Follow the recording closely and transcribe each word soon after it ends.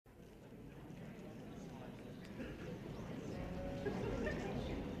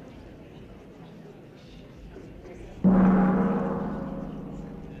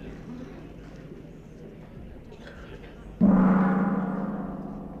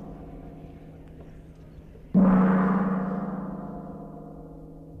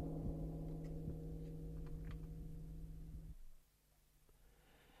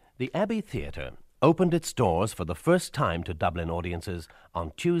The Abbey Theatre opened its doors for the first time to Dublin audiences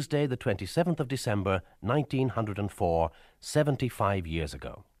on Tuesday, the 27th of December, 1904, 75 years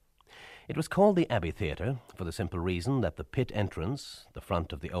ago. It was called the Abbey Theatre for the simple reason that the pit entrance, the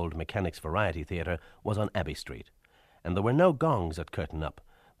front of the old Mechanics Variety Theatre, was on Abbey Street, and there were no gongs at curtain up.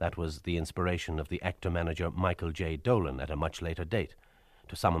 That was the inspiration of the actor-manager Michael J. Dolan at a much later date,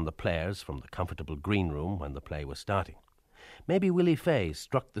 to summon the players from the comfortable green room when the play was starting. Maybe Willie Fay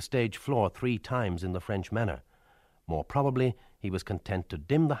struck the stage floor 3 times in the French manner. More probably, he was content to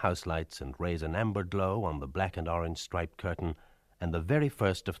dim the house lights and raise an amber glow on the black and orange striped curtain, and the very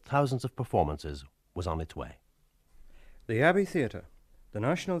first of thousands of performances was on its way. The Abbey Theatre, the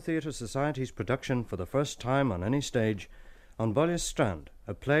National Theatre Society's production for the first time on any stage, on Bollius Strand,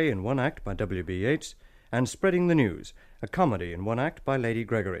 a play in 1 act by W.B. Yeats, and Spreading the News, a comedy in 1 act by Lady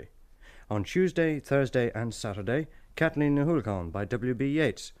Gregory. On Tuesday, Thursday and Saturday, Kathleen Nahulkan by W.B.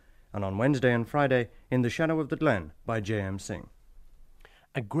 Yeats, and on Wednesday and Friday, In the Shadow of the Glen by J.M. Synge.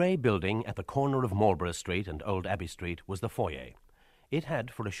 A grey building at the corner of Marlborough Street and Old Abbey Street was the foyer. It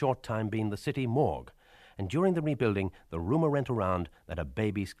had for a short time been the city morgue, and during the rebuilding the rumour went around that a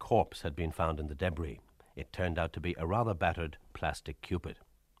baby's corpse had been found in the debris. It turned out to be a rather battered plastic Cupid.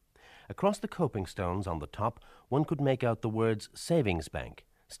 Across the coping stones on the top one could make out the words Savings Bank,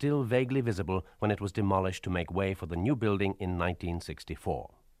 still vaguely visible when it was demolished to make way for the new building in 1964.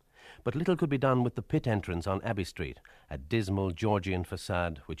 But little could be done with the pit entrance on Abbey Street, a dismal Georgian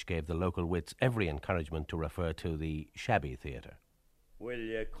facade which gave the local wits every encouragement to refer to the shabby theatre. Will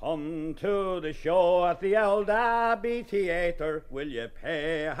you come to the show at the old Abbey Theatre? Will you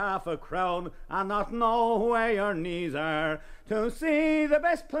pay half a crown and not know where your knees are? To see the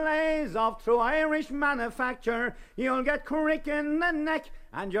best plays of true Irish manufacture, you'll get crick in the neck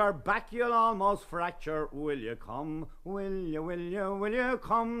and your back you'll almost fracture. Will you come, will you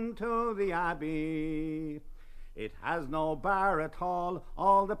come to the Abbey? It has no bar at all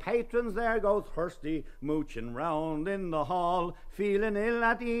the patrons there go thirsty, mooching round in the hall, feeling ill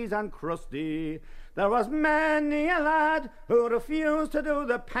at ease and crusty. There was many a lad who refused to do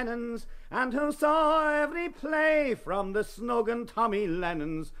the penance, and who saw every play from the Snug and Tommy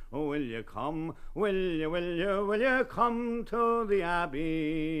Lennons. Will you come, will you come to the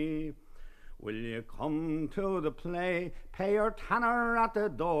Abbey? Will you come to the play? Pay your tanner at the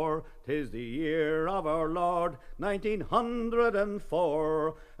door. 'Tis the year of our Lord,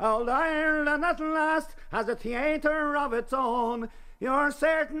 1904. Old Ireland at last has a theatre of its own. You're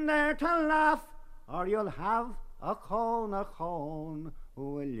certain there to laugh, or you'll have a cone.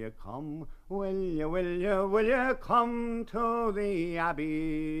 Will you come, will you come to the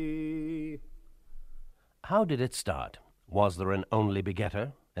Abbey? How did it start? Was there an only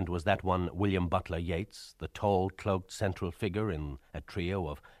begetter? And was that one William Butler Yeats, the tall, cloaked central figure in a trio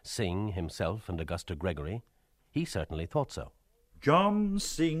of Synge, himself, and Augusta Gregory? He certainly thought so. John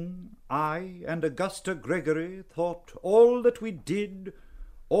Synge, I, and Augusta Gregory thought all that we did,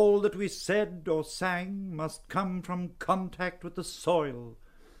 all that we said or sang, must come from contact with the soil.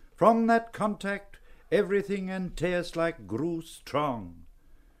 From that contact, everything and taste like grew strong.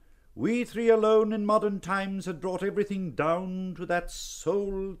 We 3 alone in modern times had brought everything down to that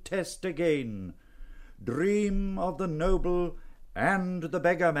soul test again. Dream of the noble and the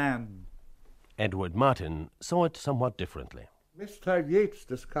beggar man. Edward Martin saw it somewhat differently. Mr. Yeats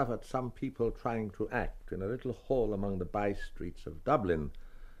discovered some people trying to act in a little hall among the by-streets of Dublin.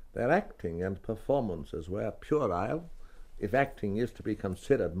 Their acting and performances were puerile, if acting is to be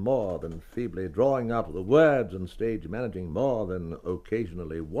considered more than feebly drawing out the words and stage managing more than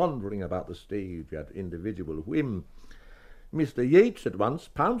occasionally wandering about the stage at individual whim. Mr. Yeats at once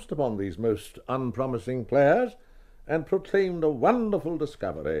pounced upon these most unpromising players and proclaimed a wonderful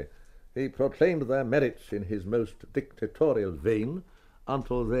discovery. He proclaimed their merits in his most dictatorial vein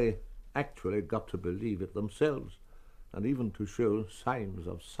until they actually got to believe it themselves, and even to show signs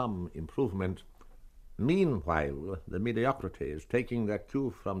of some improvement. Meanwhile, the mediocrities, taking their cue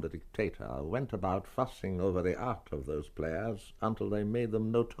from the dictator, went about fussing over the art of those players until they made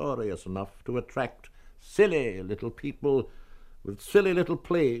them notorious enough to attract silly little people with silly little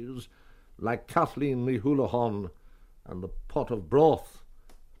plays like Kathleen Ni Houlihan and the Pot of Broth,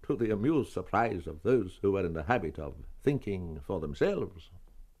 to the amused surprise of those who were in the habit of thinking for themselves.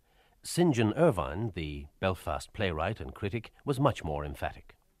 St. John Irvine, the Belfast playwright and critic, was much more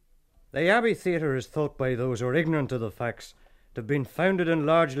emphatic. The Abbey Theatre is thought by those who are ignorant of the facts to have been founded and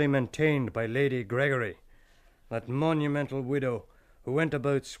largely maintained by Lady Gregory, that monumental widow who went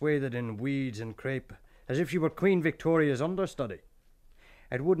about swathed in weeds and crape as if she were Queen Victoria's understudy.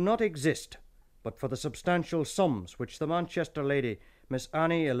 It would not exist but for the substantial sums which the Manchester lady Miss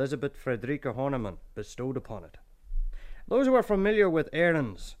Annie Elizabeth Frederica Horniman bestowed upon it. Those who are familiar with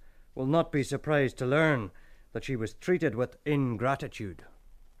Erin's will not be surprised to learn that she was treated with ingratitude.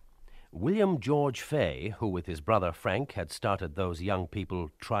 William George Fay, who with his brother Frank had started those young people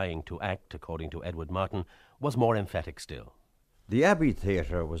trying to act, according to Edward Martin, was more emphatic still. The Abbey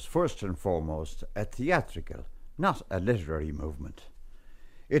Theatre was first and foremost a theatrical, not a literary movement.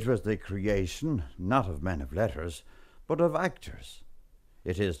 It was the creation, not of men of letters, but of actors.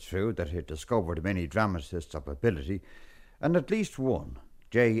 It is true that it discovered many dramatists of ability, and at least one,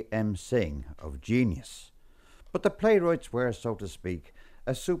 J. M. Singh, of genius. But the playwrights were, so to speak,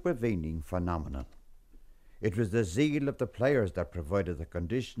 a supervening phenomenon. It was the zeal of the players that provided the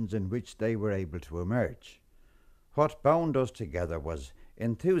conditions in which they were able to emerge. What bound us together was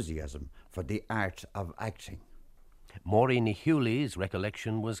enthusiasm for the art of acting. Maureen Hewley's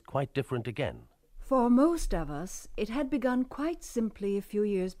recollection was quite different again. For most of us, it had begun quite simply a few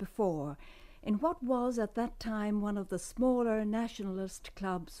years before, in what was at that time one of the smaller nationalist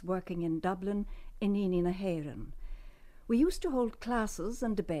clubs working in Dublin, in Inina Héireann. We used to hold classes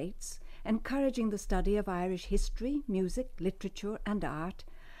and debates, encouraging the study of Irish history, music, literature and art,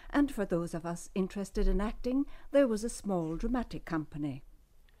 and for those of us interested in acting, there was a small dramatic company.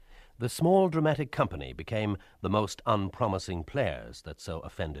 The small dramatic company became the most unpromising players that so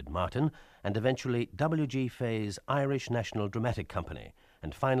offended Martin, and eventually W. G. Fay's Irish National Dramatic Company,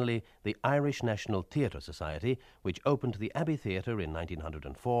 and finally the Irish National Theatre Society, which opened the Abbey Theatre in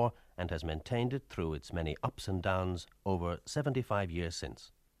 1904 and has maintained it through its many ups and downs over 75 years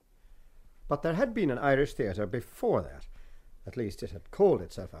since. But there had been an Irish theatre before that. At least it had called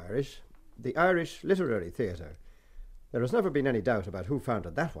itself Irish, the Irish Literary Theatre. There has never been any doubt about who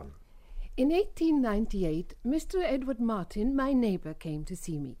founded that one. In 1898, Mr. Edward Martin, my neighbour, came to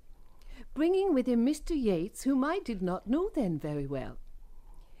see me, bringing with him Mr. Yeats, whom I did not know then very well.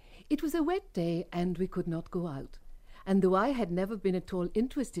 It was a wet day and we could not go out, and though I had never been at all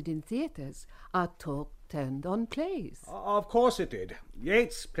interested in theatres, our talk turned on plays. Of course it did.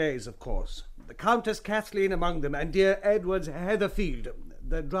 Yeats' plays, of course. The Countess Kathleen among them, and dear Edward's Heatherfield.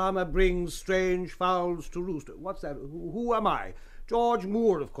 The drama brings strange fowls to roost. What's that? Who am I? George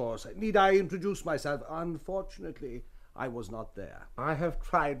Moore, of course. Need I introduce myself? Unfortunately, I was not there. I have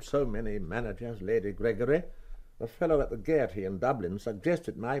tried so many managers, Lady Gregory. The fellow at the Gaiety in Dublin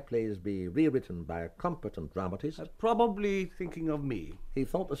suggested my plays be rewritten by a competent dramatist. Probably thinking of me. He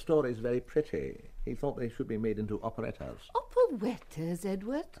thought the stories very pretty. He thought they should be made into operettas. Operettas,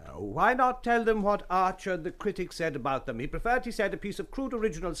 Edward? Why not tell them what Archer, the critic, said about them? He preferred, he said, a piece of crude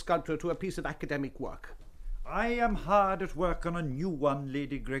original sculpture to a piece of academic work. I am hard at work on a new one,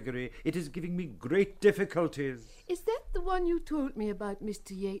 Lady Gregory. It is giving me great difficulties. Is that the one you told me about,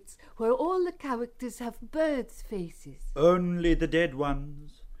 Mr. Yeats, where all the characters have birds' faces? Only the dead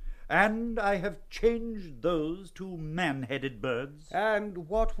ones. And I have changed those to man-headed birds. And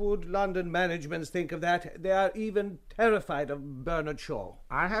what would London managements think of that? They are even terrified of Bernard Shaw.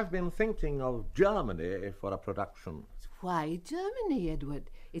 I have been thinking of Germany for a production. Why Germany,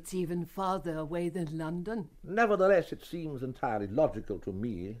 Edward? It's even farther away than London. Nevertheless, it seems entirely logical to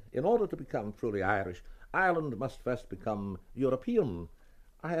me. In order to become truly Irish, Ireland must first become European.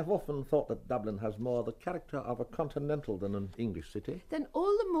 I have often thought that Dublin has more the character of a continental than an English city. Then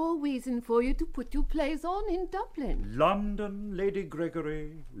all the more reason for you to put your plays on in Dublin. London, Lady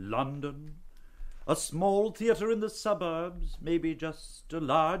Gregory, London. A small theatre in the suburbs, maybe just a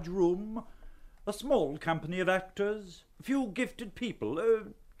large room, a small company of actors, a few gifted people,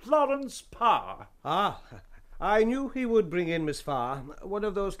 Florence Parr. Ah, I knew he would bring in Miss Farr, one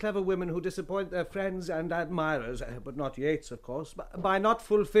of those clever women who disappoint their friends and admirers, but not Yeats, of course, by not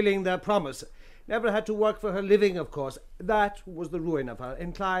fulfilling their promise. Never had to work for her living, of course. That was the ruin of her,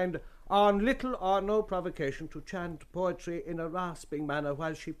 inclined on little or no provocation to chant poetry in a rasping manner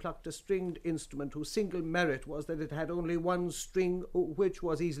while she plucked a stringed instrument whose single merit was that it had only one string, which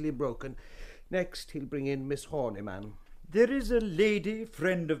was easily broken. Next he'll bring in Miss Horniman. There is a lady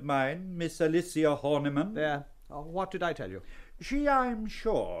friend of mine, Miss Alicia Horniman. There. What did I tell you? She, I'm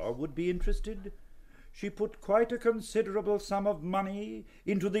sure, would be interested. She put quite a considerable sum of money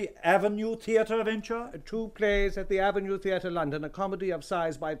into the Avenue Theatre venture. 2 plays at the Avenue Theatre, London, a comedy of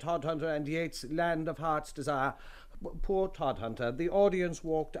size by Todhunter and Yeats' Land of Heart's Desire. Poor Todhunter. The audience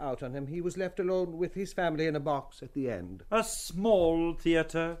walked out on him. He was left alone with his family in a box at the end. A small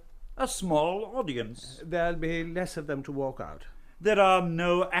theatre. A small audience. There'll be less of them to walk out. There are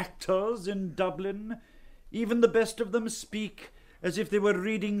no actors in Dublin. Even the best of them speak as if they were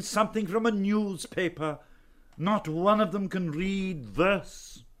reading something from a newspaper. Not one of them can read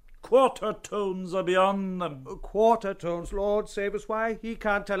verse. quarter tones are beyond them. Quarter tones, Lord save us, why, he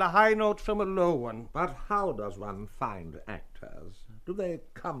can't tell a high note from a low one. But how does one find actors? Do they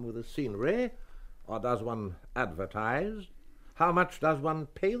come with the scenery, or does one advertise? How much does one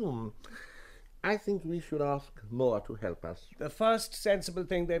pay them? I think we should ask Moore to help us. The first sensible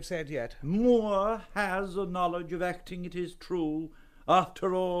thing they've said yet. Moore has a knowledge of acting, it is true.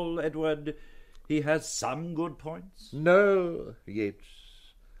 After all, Edward, he has some good points. No, Yates.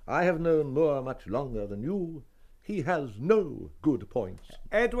 I have known Moore much longer than you. He has no good points.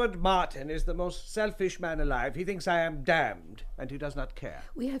 Edward Martin is the most selfish man alive. He thinks I am damned, and he does not care.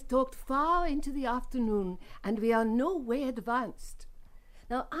 We have talked far into the afternoon, and we are no way advanced.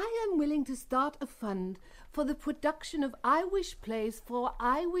 Now, I am willing to start a fund for the production of Irish plays for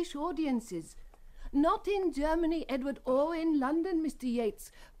Irish audiences. Not in Germany, Edward, or in London, Mr.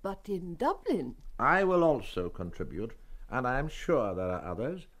 Yates, but in Dublin. I will also contribute, and I am sure there are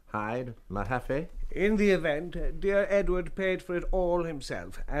others. Hyde, Mahaffey. In the event, dear Edward paid for it all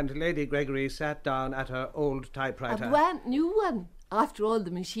himself, and Lady Gregory sat down at her old typewriter. A brand new one. After all,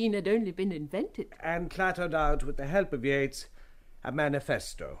 the machine had only been invented. And clattered out, with the help of Yates, a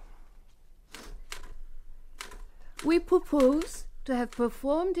manifesto. We propose to have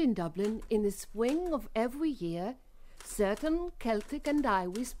performed in Dublin in the spring of every year certain Celtic and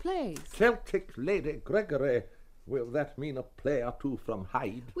Irish plays. Celtic, Lady Gregory. Will that mean a play or two from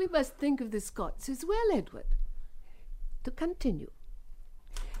Hyde? We must think of the Scots as well, Edward. To continue.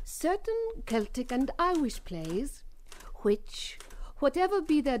 Certain Celtic and Irish plays, which, whatever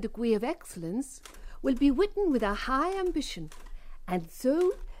be their degree of excellence, will be written with a high ambition, and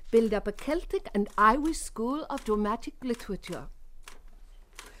so build up a Celtic and Irish school of dramatic literature.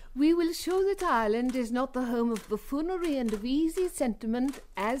 We will show that Ireland is not the home of buffoonery and of easy sentiment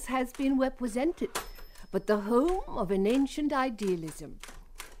as has been represented, but the home of an ancient idealism.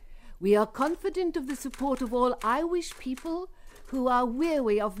 We are confident of the support of all Irish people who are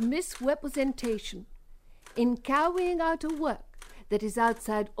weary of misrepresentation in carrying out a work that is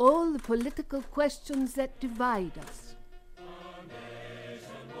outside all the political questions that divide us.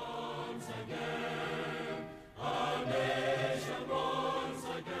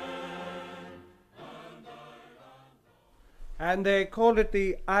 And they called it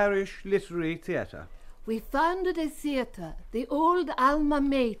the Irish Literary Theatre. We founded a theatre, the old Alma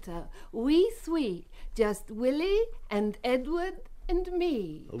Mater, we three, just Willie and Edward and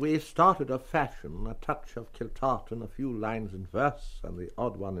me. We started a fashion, a touch of Kiltartan, a few lines in verse, and the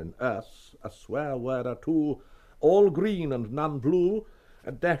odd one in Erse, a swear word or two, all green and none blue,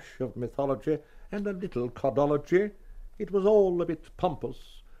 a dash of mythology, and a little cordology. It was all a bit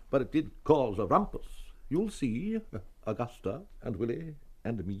pompous, but it did cause a rumpus. You'll see, Augusta and Willie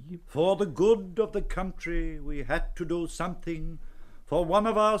and me. For the good of the country we had to do something. For one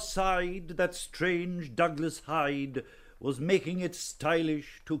of our side, that strange Douglas Hyde, was making it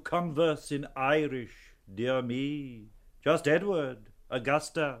stylish to converse in Irish, dear me. Just Edward,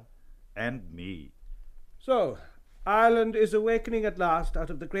 Augusta, and me. So, Ireland is awakening at last out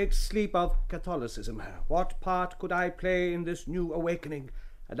of the great sleep of Catholicism. What part could I play in this new awakening?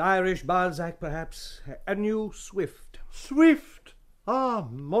 An Irish Balzac, perhaps? A new Swift? Swift! Ah,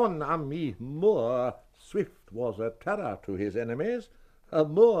 mon ami, Moore. Swift was a terror to his enemies.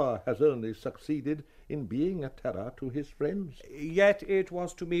 Moore has only succeeded in being a terror to his friends. Yet it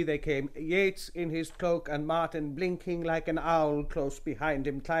was to me they came, Yates in his cloak and Martin blinking like an owl close behind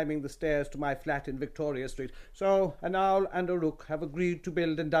him, climbing the stairs to my flat in Victoria Street. So an owl and a rook have agreed to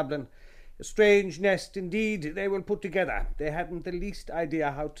build in Dublin. A strange nest indeed they will put together. They hadn't the least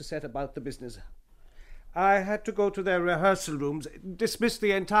idea how to set about the business. I had to go to their rehearsal rooms, dismiss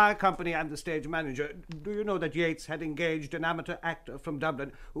the entire company and the stage manager. Do you know that Yates had engaged an amateur actor from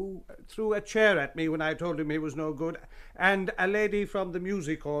Dublin who threw a chair at me when I told him he was no good, and a lady from the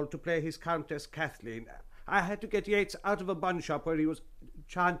music hall to play his Countess Kathleen? I had to get Yates out of a bun shop where he was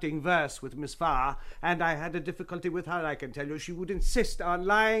chanting verse with Miss Farr, and I had a difficulty with her, I can tell you. She would insist on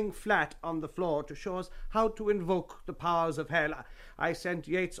lying flat on the floor to show us how to invoke the powers of hell. I sent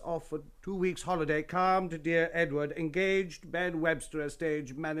Yates off for 2 weeks' holiday, calmed dear Edward, engaged Ben Webster as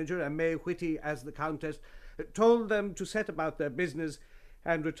stage manager and May Whitty as the Countess, told them to set about their business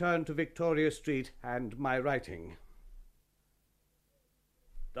and return to Victoria Street and my writing.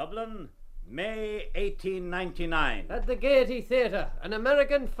 Dublin, May 1899. At the Gaiety Theatre, an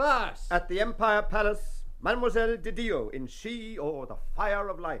American farce. At the Empire Palace, Mademoiselle Didio in She or the Fire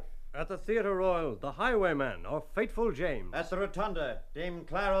of Life. At the Theatre Royal, The Highwayman or Fateful James. At the Rotunda, Dame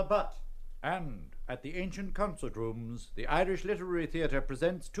Clara Butt. And At the Ancient Concert Rooms, the Irish Literary Theatre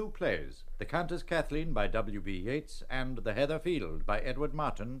presents two plays, The Countess Kathleen by W.B. Yeats and The Heather Field by Edward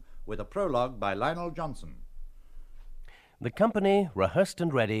Martyn, with a prologue by Lionel Johnson. The company, rehearsed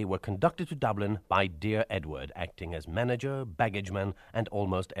and ready, were conducted to Dublin by dear Edward, acting as manager, baggageman, and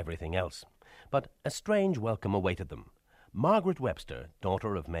almost everything else. But a strange welcome awaited them. Margaret Webster,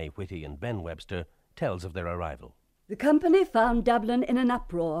 daughter of May Whitty and Ben Webster, tells of their arrival. The company found Dublin in an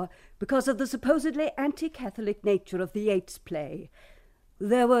uproar because of the supposedly anti-Catholic nature of the Yeats play.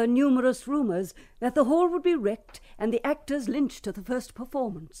 There were numerous rumours that the hall would be wrecked and the actors lynched at the first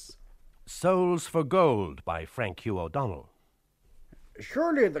performance. Souls for Gold by Frank Hugh O'Donnell.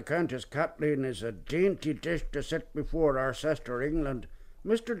 Surely the Countess Kathleen is a dainty dish to set before our sister England.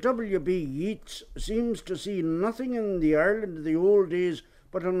 Mr. W.B. Yeats seems to see nothing in the Ireland of the old days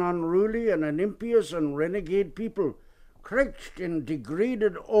but an unruly and an impious and renegade people, crouched in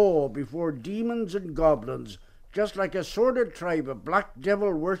degraded awe before demons and goblins, just like a sordid tribe of black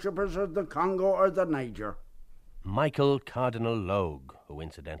devil worshippers of the Congo or the Niger. Michael Cardinal Logue, who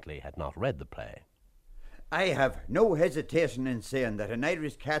incidentally had not read the play. I have no hesitation in saying that an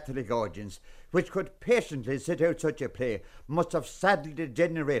Irish Catholic audience, which could patiently sit out such a play, must have sadly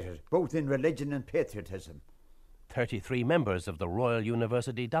degenerated both in religion and patriotism. 33 members of the Royal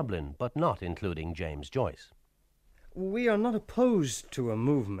University Dublin, but not including James Joyce. We are not opposed to a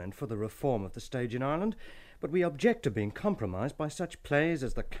movement for the reform of the stage in Ireland, but we object to being compromised by such plays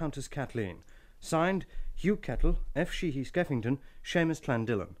as The Countess Kathleen. Signed, Hugh Kettle, F. Sheehy Skeffington, Seamus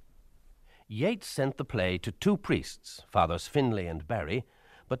Clandillan. Yeats sent the play to two priests, Fathers Finlay and Barry,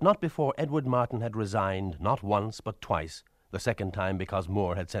 but not before Edward Martyn had resigned not once but twice, the second time because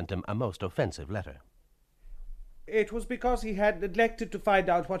Moore had sent him a most offensive letter. It was because he had neglected to find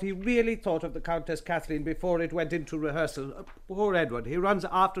out what he really thought of the Countess Kathleen before it went into rehearsal. Poor Edward. He runs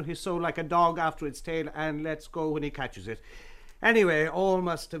after his soul like a dog after its tail and lets go when he catches it. Anyway, all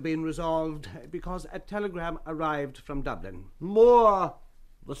must have been resolved because a telegram arrived from Dublin. More!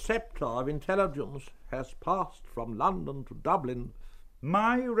 The sceptre of intelligence has passed from London to Dublin.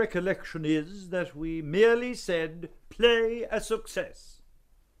 My recollection is that we merely said, play a success.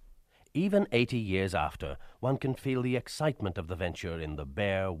 Even 80 years after, one can feel the excitement of the venture in the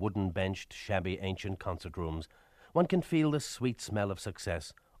bare, wooden-benched, shabby ancient concert rooms. One can feel the sweet smell of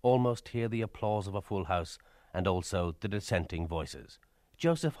success, almost hear the applause of a full house, and also the dissenting voices.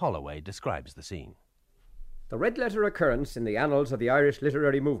 Joseph Holloway describes the scene. The red-letter occurrence in the annals of the Irish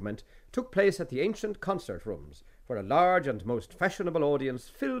literary movement took place at the ancient concert rooms, where a large and most fashionable audience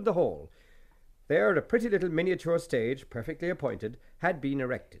filled the hall. There a pretty little miniature stage, perfectly appointed, had been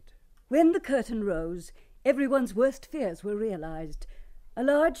erected. When the curtain rose, everyone's worst fears were realized. A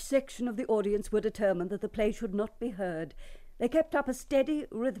large section of the audience were determined that the play should not be heard. They kept up a steady,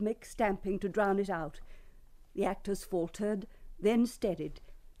 rhythmic stamping to drown it out. The actors faltered, then steadied,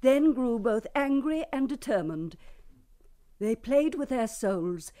 then grew both angry and determined. They played with their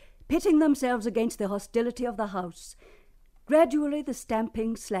souls, pitting themselves against the hostility of the house. Gradually the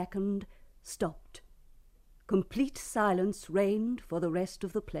stamping slackened, stopped. Complete silence reigned for the rest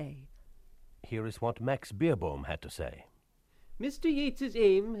of the play. Here is what Max Beerbohm had to say. Mr. Yeats's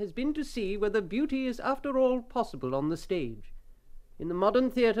aim has been to see whether beauty is after all possible on the stage. In the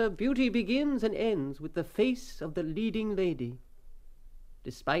modern theatre, beauty begins and ends with the face of the leading lady.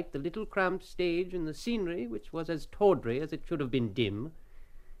 Despite the little cramped stage and the scenery, which was as tawdry as it should have been dim,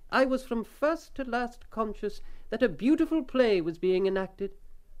 I was from first to last conscious that a beautiful play was being enacted,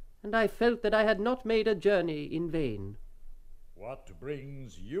 and I felt that I had not made a journey in vain. What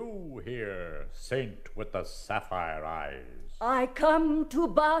brings you here, saint with the sapphire eyes? I come to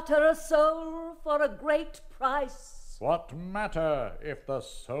barter a soul for a great price. What matter if the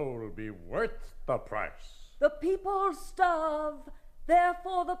soul be worth the price? The people starve,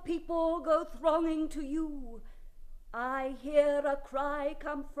 therefore the people go thronging to you. I hear a cry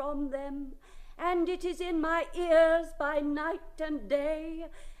come from them, and it is in my ears by night and day,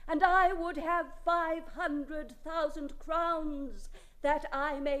 and I would have 500,000 crowns, that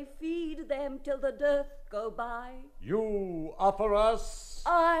I may feed them till the dearth go by. You offer us?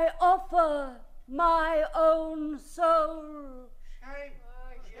 I offer my own soul.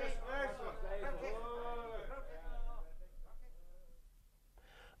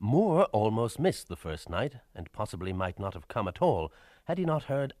 Moore almost missed the first night, and possibly might not have come at all, had he not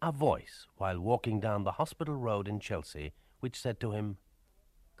heard a voice while walking down the hospital road in Chelsea, which said to him,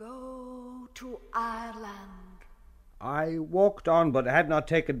 Go to Ireland. I walked on, but had not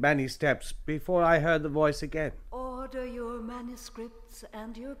taken many steps before I heard the voice again. Or order your manuscripts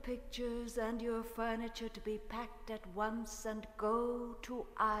and your pictures and your furniture to be packed at once and go to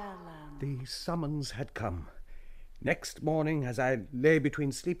Ireland. The summons had come. Next morning, as I lay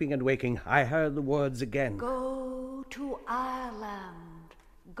between sleeping and waking, I heard the words again. Go to Ireland.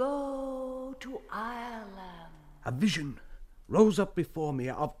 Go to Ireland. A vision rose up before me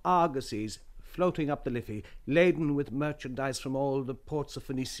of argosies floating up the Liffey, laden with merchandise from all the ports of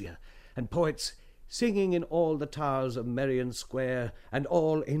Phoenicia, and poets singing in all the towers of Merrion Square, and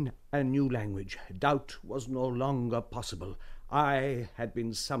all in a new language. Doubt was no longer possible. I had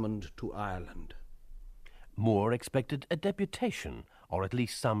been summoned to Ireland. Moore expected a deputation, or at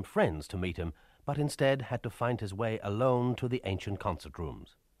least some friends to meet him, but instead had to find his way alone to the ancient concert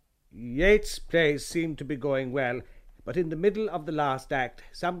rooms. Yeats' plays seemed to be going well, but in the middle of the last act,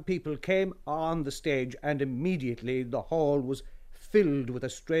 some people came on the stage, and immediately the hall was filled with a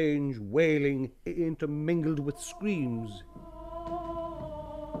strange wailing intermingled with screams.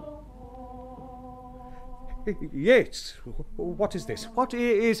 Yeats, what is this? What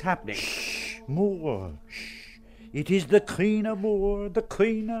is happening? Moore, shh. It is the Creaner, Moore, the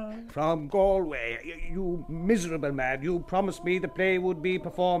Creaner. From Galway. You miserable man. You promised me the play would be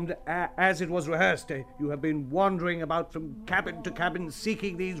performed as it was rehearsed. You have been wandering about from cabin to cabin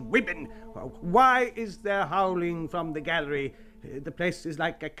seeking these women. Why is there howling from the gallery? The place is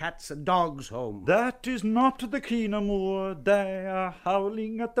like a cat's and dog's home. That is not the Creaner, Moore. They are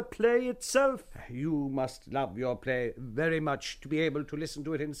howling at the play itself. You must love your play very much to be able to listen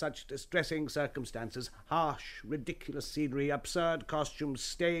to it in such distressing circumstances. Harsh, ridiculous scenery, absurd costumes,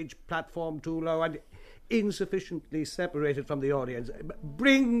 stage platform too low, and insufficiently separated from the audience.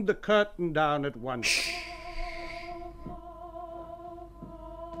 Bring the curtain down at once.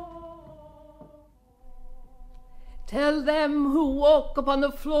 Tell them who walk upon the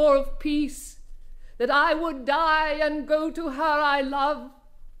floor of peace that I would die and go to her I love.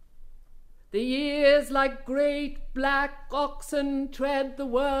 The years like great black oxen tread the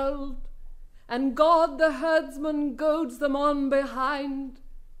world, and God the herdsman goads them on behind,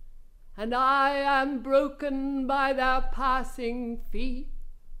 and I am broken by their passing feet.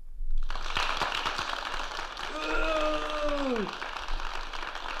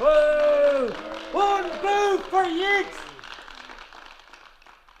 Oh! One boo for Yeats!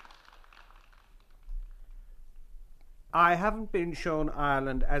 I haven't been shown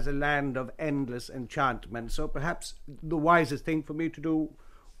Ireland as a land of endless enchantment, so perhaps the wisest thing for me to do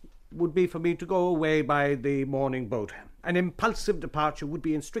would be for me to go away by the morning boat. An impulsive departure would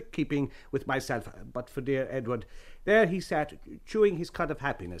be in strict keeping with myself, but for dear Edward. There he sat, chewing his cud of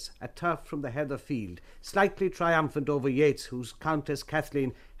happiness, a turf from the heather field, slightly triumphant over Yeats, whose Countess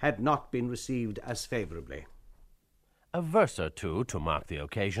Kathleen had not been received as favourably. A verse or two to mark the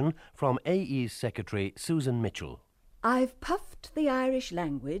occasion from A.E.'s secretary, Susan Mitchell. I've puffed the Irish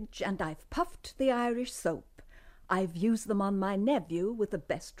language and I've puffed the Irish soap. I've used them on my nephew with the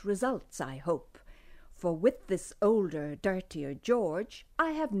best results, I hope. For with this older, dirtier George,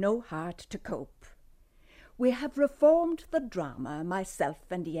 I have no heart to cope. We have reformed the drama, myself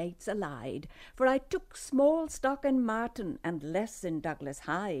and Yeats allied, for I took small stock in Martin and less in Douglas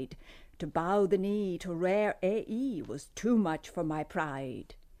Hyde. To bow the knee to rare A.E. was too much for my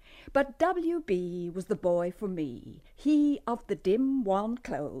pride. But W.B. was the boy for me, he of the dim wan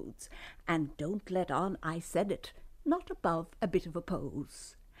clothes, and don't let on I said it, not above a bit of a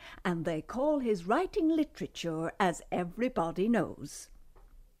pose. And they call his writing literature, as everybody knows.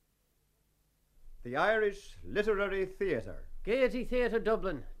 The Irish Literary Theatre. Gaiety Theatre,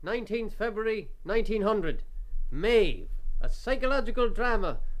 Dublin, 19th February 1900. Maeve, a psychological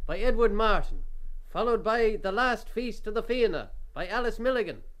drama by Edward Martin, followed by The Last Feast of the Fianna by Alice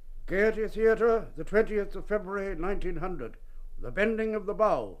Milligan. Gaiety Theatre, the 20th of February 1900. The Bending of the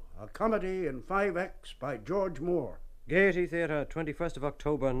Bow, a comedy in 5 acts by George Moore. Gaiety Theatre, 21st of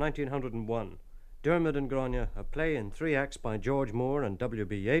October 1901. Dermot and Grania, a play in 3 acts by George Moore and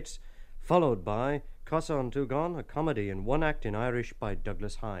W.B. Yeats, followed by Cosa an Tugan, a comedy in 1 act in Irish by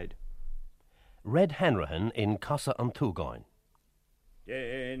Douglas Hyde. Red Hanrahan in Cosa an Tugan.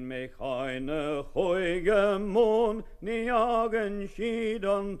 Den me keine hoige moon, ni jagen schied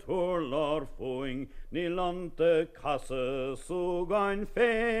an turlar foing, ni lante kasse so gan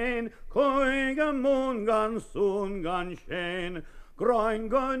fein, hoige moon gan soon gan schein, groin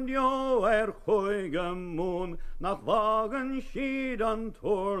gan jo hoige moon, nach wagen schied an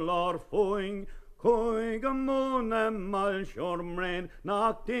turlar foing, hoige moon mal schormrein,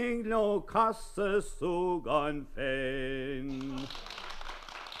 nach tinglo kasse so gan fein.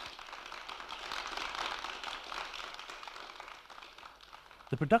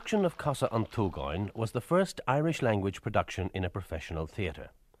 The production of Casa an Túgáin was the first Irish-language production in a professional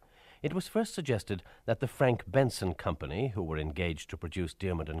theatre. It was first suggested that the Frank Benson Company, who were engaged to produce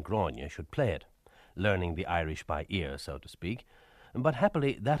Diarmuid and Gráinne, should play it, learning the Irish by ear, so to speak. But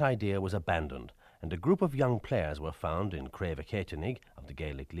happily that idea was abandoned, and a group of young players were found in Creva Catenig of the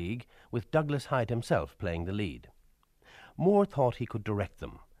Gaelic League, with Douglas Hyde himself playing the lead. Moore thought he could direct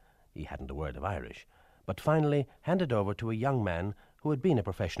them. He hadn't a word of Irish, but finally handed over to a young man who had been a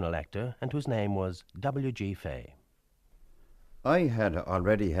professional actor and whose name was W.G. Fay. I had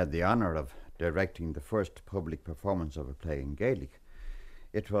already had the honour of directing the first public performance of a play in Gaelic.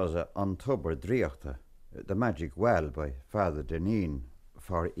 It was An Tobar Dríochta, The Magic Well by Father Deneen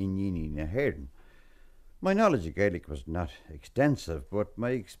for Inini na Herdin. My knowledge of Gaelic was not extensive, but my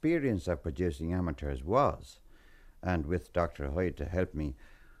experience of producing amateurs was, and with Dr. Hyde to help me,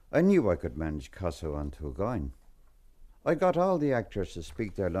 I knew I could manage Casa an Túgáin. I got all the actors to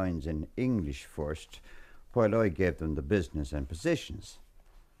speak their lines in English first, while I gave them the business and positions.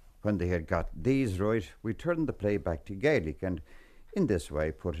 When they had got these right, we turned the play back to Gaelic, and in this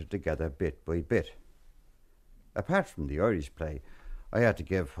way put it together bit by bit. Apart from the Irish play, I had to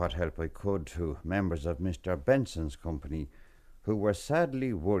give what help I could to members of Mr. Benson's company, who were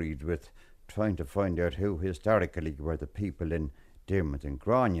sadly worried with trying to find out who historically were the people in Diarmuid and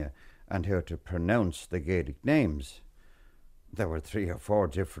Gráinne, and how to pronounce the Gaelic names. There were 3 or 4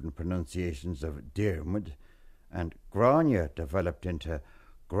 different pronunciations of Diarmuid, and Gráinne developed into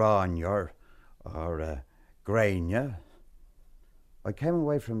Gráinne or Gráinne. I came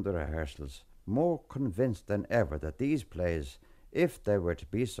away from the rehearsals more convinced than ever that these plays, if they were to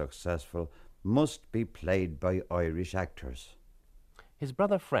be successful, must be played by Irish actors. His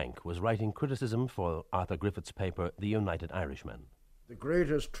brother Frank was writing criticism for Arthur Griffith's paper, The United Irishmen. The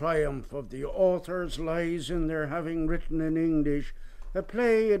greatest triumph of the authors lies in their having written in English a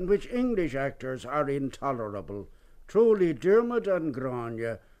play in which English actors are intolerable. Truly, Diarmuid and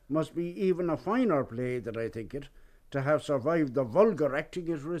Gráinne must be even a finer play than I think it, to have survived the vulgar acting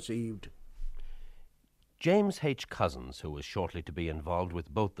it received. James H. Cousins, who was shortly to be involved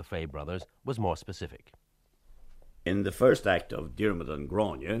with both the Fay brothers, was more specific. In the first act of Diarmuid and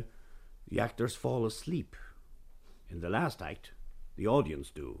Gráinne, the actors fall asleep. In the last act, the audience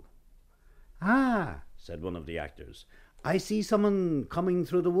do. "Ah," said one of the actors, "I see someone coming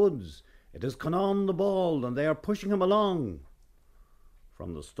through the woods. It is Conan the Bald, and they are pushing him along."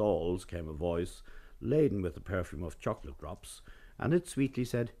 From the stalls came a voice laden with the perfume of chocolate drops, and it sweetly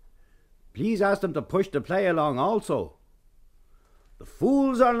said, "Please ask them to push the play along also." "The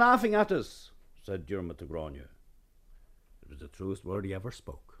fools are laughing at us," said Diarmuid to Gráinne. It was the truest word he ever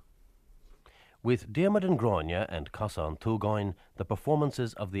spoke. With Diarmuid and Gráinne and Casa an Túgáin, the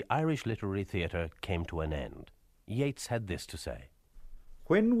performances of the Irish Literary Theatre came to an end. Yeats had this to say.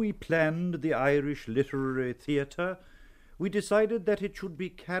 When we planned the Irish Literary Theatre, we decided that it should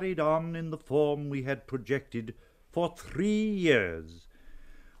be carried on in the form we had projected for 3 years.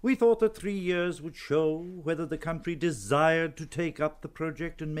 We thought that 3 years would show whether the country desired to take up the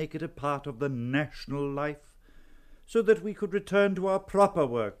project and make it a part of the national life, so that we could return to our proper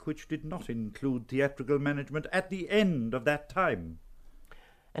work, which did not include theatrical management, at the end of that time.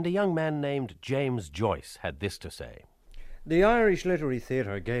 And a young man named James Joyce had this to say. The Irish Literary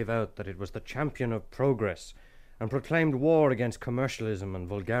Theatre gave out that it was the champion of progress and proclaimed war against commercialism and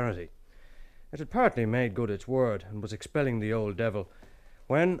vulgarity. It had partly made good its word and was expelling the old devil,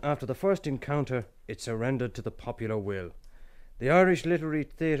 when, after the first encounter, it surrendered to the popular will. The Irish Literary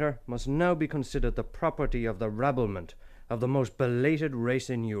Theatre must now be considered the property of the rabblement of the most belated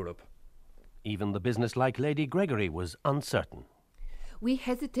race in Europe. Even the businesslike Lady Gregory was uncertain. We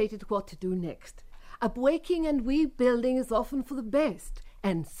hesitated what to do next. A breaking and rebuilding is often for the best,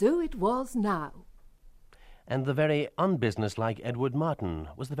 and so it was now. And the very unbusinesslike Edward Martin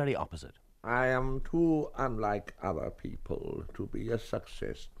was the very opposite. I am too unlike other people to be a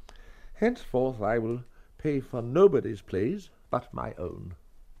success. Henceforth I will pay for nobody's plays but my own.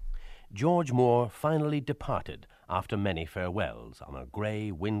 George Moore finally departed after many farewells on a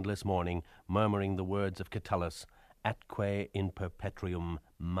grey, windless morning, murmuring the words of Catullus, Atque in perpetuum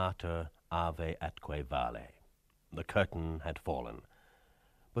mater ave atque vale. The curtain had fallen.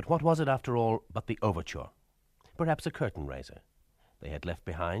 But what was it, after all, but the overture? Perhaps a curtain raiser. They had left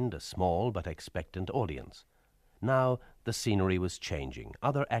behind a small but expectant audience. Now the scenery was changing.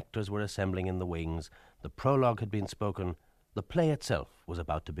 Other actors were assembling in the wings. The prologue had been spoken. The play itself was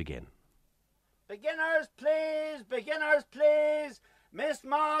about to begin. "Beginners, please! Beginners, please! Miss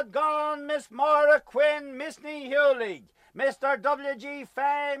Maud gone, Miss Maura Quinn, Miss Nee Hewlig. Mr. W.G.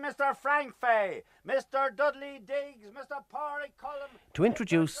 Fay, Mr. Frank Fay, Mr. Dudley Diggs, Mr. Porrick Cullum. To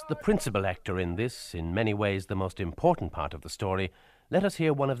introduce the principal actor in this, in many ways the most important part of the story, let us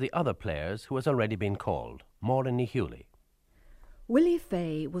hear one of the other players who has already been called, Maura Ní Hughley. Willie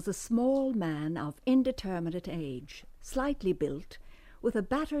Fay was a small man of indeterminate age, slightly built, with a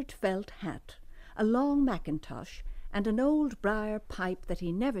battered felt hat, a long mackintosh, and an old briar pipe that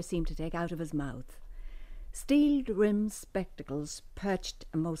he never seemed to take out of his mouth. Steel-rimmed spectacles perched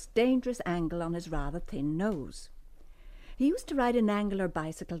a most dangerous angle on his rather thin nose. He used to ride an angular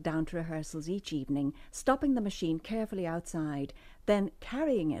bicycle down to rehearsals each evening, stopping the machine carefully outside, then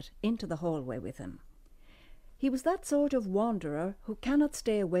carrying it into the hallway with him. He was that sort of wanderer who cannot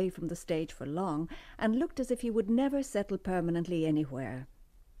stay away from the stage for long and looked as if he would never settle permanently anywhere.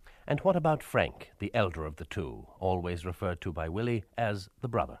 And what about Frank, the elder of the two, always referred to by Willie as the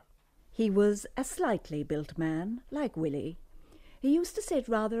brother? He was a slightly built man, like Willie. He used to sit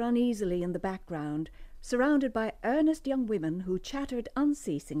rather uneasily in the background, surrounded by earnest young women who chattered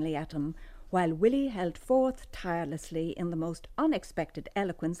unceasingly at him, while Willie held forth tirelessly in the most unexpected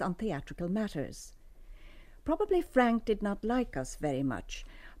eloquence on theatrical matters. Probably Frank did not like us very much,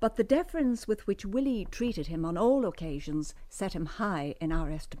 but the deference with which Willie treated him on all occasions set him high in our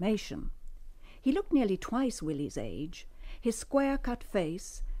estimation. He looked nearly twice Willie's age. His square-cut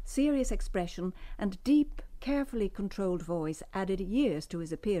face, serious expression, and deep, carefully controlled voice added years to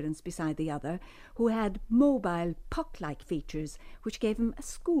his appearance beside the other, who had mobile, puck-like features which gave him a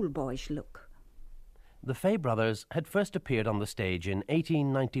schoolboyish look. The Fay brothers had first appeared on the stage in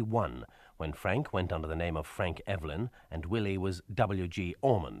 1891, when Frank went under the name of Frank Evelyn and Willie was W.G.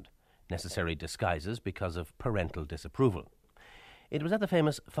 Ormond, necessary disguises because of parental disapproval. It was at the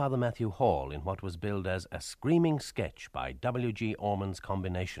famous Father Matthew Hall in what was billed as a screaming sketch by W.G. Ormond's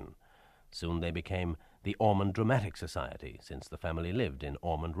combination. Soon they became the Ormond Dramatic Society, since the family lived in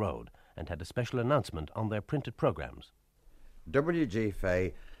Ormond Road and had a special announcement on their printed programmes. W.G.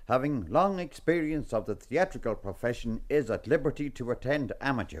 Fay, having long experience of the theatrical profession, is at liberty to attend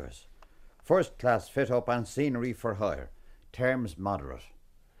amateurs. First-class fit-up and scenery for hire. Terms moderate.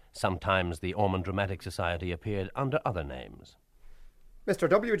 Sometimes the Ormond Dramatic Society appeared under other names. Mr.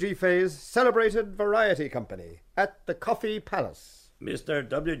 W.G. Fay's Celebrated Variety Company at the Coffee Palace. Mr.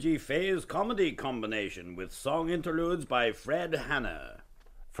 W.G. Fay's Comedy Combination with song interludes by Fred Hanna.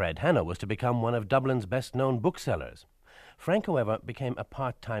 Fred Hanna was to become one of Dublin's best-known booksellers. Frank, however, became a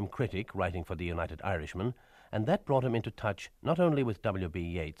part-time critic writing for the United Irishman, and that brought him into touch not only with W.B.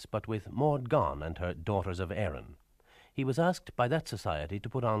 Yeats, but with Maud Gonne and her Daughters of Erin. He was asked by that society to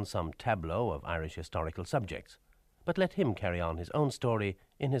put on some tableau of Irish historical subjects, but let him carry on his own story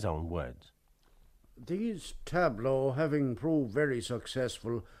in his own words. These tableaux having proved very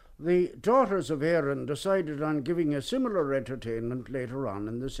successful, the Daughters of Erin decided on giving a similar entertainment later on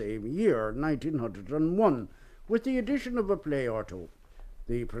in the same year, 1901, with the addition of a play or two.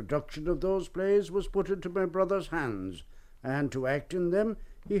 The production of those plays was put into my brother's hands, and to act in them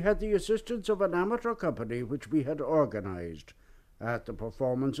he had the assistance of an amateur company which we had organised. At the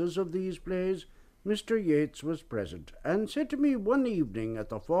performances of these plays, Mr. Yeats was present, and said to me one evening at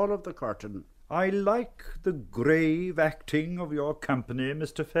the fall of the curtain, "I like the grave acting of your company,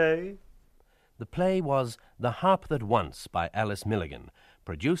 Mr. Fay." The play was The Harp That Once by Alice Milligan,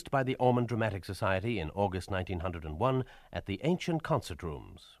 produced by the Ormond Dramatic Society in August 1901 at the Ancient Concert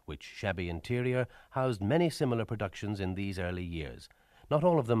Rooms, which shabby interior housed many similar productions in these early years, not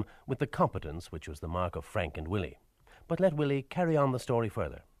all of them with the competence which was the mark of Frank and Willie. But let Willie carry on the story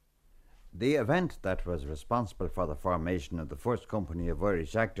further. The event that was responsible for the formation of the first company of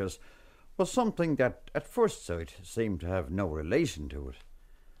Irish actors was something that at first sight seemed to have no relation to it.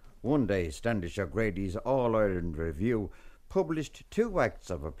 One day Standish O'Grady's All-Ireland Review published 2 acts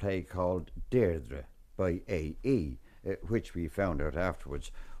of a play called Deirdre by A.E., which we found out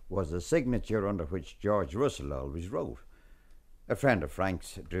afterwards was a signature under which George Russell always wrote. A friend of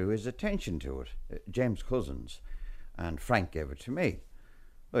Frank's drew his attention to it, James Cousins, and Frank gave it to me.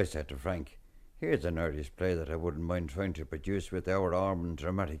 I said to Frank, "Here's an Irish play that I wouldn't mind trying to produce with our Ormond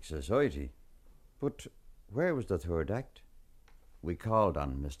Dramatic Society." But where was the third act? We called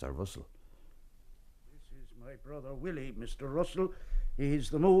on Mr. Russell. "This is my brother Willie, Mr. Russell. He's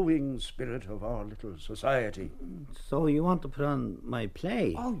the moving spirit of our little society." "So you want to put on my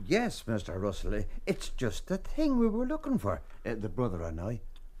play?" Oh, yes, Mr. Russell. It's just the thing we were looking for, the brother and I.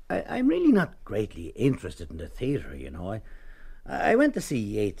 I'm really not greatly interested in the theatre, you know. I went to see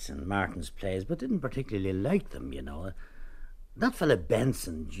Yeats and Martin's plays, but didn't particularly like them, you know. That fella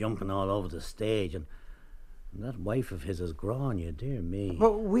Benson jumping all over the stage, and that wife of his has grown, you dear me.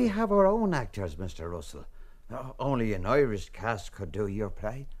 But we have our own actors, Mr. Russell. Only an Irish cast could do your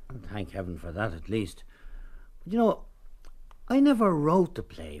play. Thank heaven for that, at least. But, you know, I never wrote the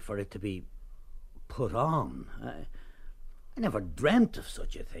play for it to be put on. I never dreamt of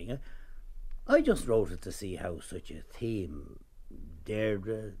such a thing. I just wrote it to see how such a theme,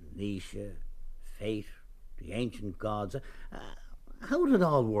 Deirdre, Naoise, fate, the ancient gods, how did it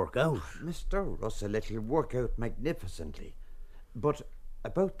all work out? Mr. Russell, it'll work out magnificently. But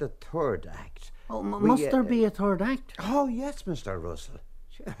about the third act... Oh, must there be a third act? Oh, yes, Mr. Russell.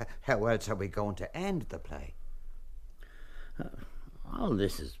 How else are we going to end the play? All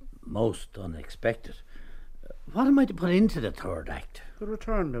this is most unexpected. What am I to put into the third act? The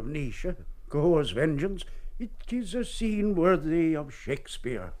return of Naoise, Goa's vengeance. It is a scene worthy of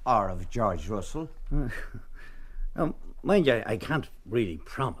Shakespeare. Or of George Russell. Now, mind you, I can't really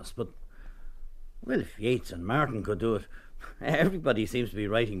promise, but, well, if Yeats and Martin could do it, everybody seems to be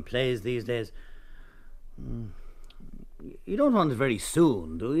writing plays these days. You don't want it very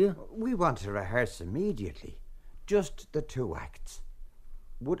soon, do you? We want to rehearse immediately. Just the 2 acts.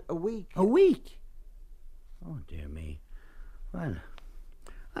 Would a week... A week? Oh, dear me. Well,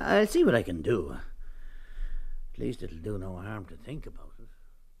 I'll see what I can do. At least it'll do no harm to think about it.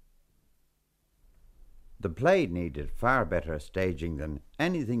 The play needed far better staging than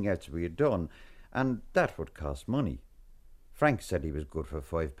anything else we had done, and that would cost money. Frank said he was good for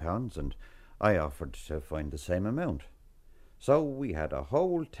 £5, and I offered to find the same amount. So we had a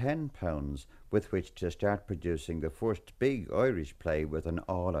whole £10 with which to start producing the first big Irish play with an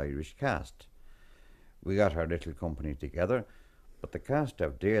all-Irish cast. We got our little company together, but the cast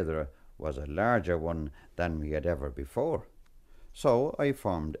of Deirdre was a larger one than we had ever before. So I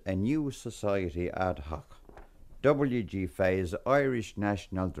formed a new society ad hoc, W.G. Fay's Irish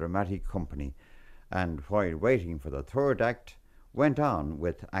National Dramatic Company, and while waiting for the third act, went on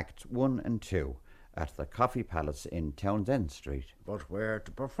with Acts 1 and 2 at the Coffee Palace in Townsend Street. But where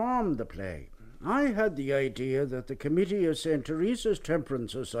to perform the play? I had the idea that the committee of St. Teresa's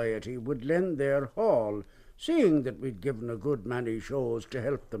Temperance Society would lend their hall, seeing that we'd given a good many shows to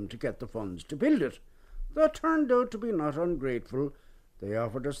help them to get the funds to build it. That turned out to be not ungrateful. They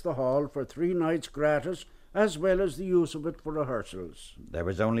offered us the hall for 3 nights gratis, as well as the use of it for rehearsals. There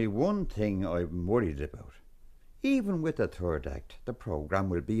was only one thing I'm worried about. Even with the third act, the programme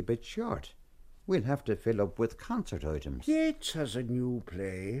will be a bit short. We'll have to fill up with concert items. Yeats has a new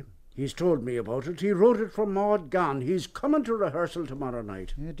play. He's told me about it. He wrote it for Maud Gonne. He's coming to rehearsal tomorrow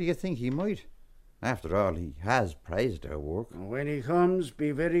night. Do you think he might? After all, he has praised our work. When he comes,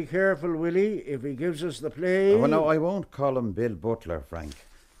 be very careful, Willie, if he gives us the play. Oh, no, I won't call him Bill Butler, Frank.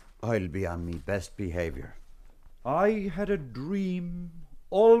 I'll be on me best behaviour. I had a dream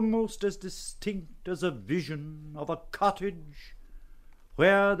almost as distinct as a vision of a cottage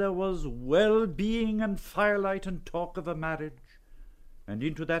where there was well-being and firelight and talk of a marriage, and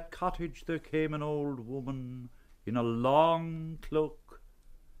into that cottage there came an old woman in a long cloak.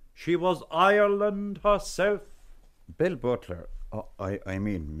 She was Ireland herself. Bill Butler, I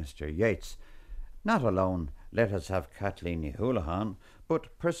mean Mr. Yeats, not alone let us have Kathleen Ní Houlihan,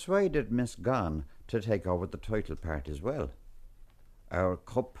 but persuaded Miss Gonne to take over the title part as well. Our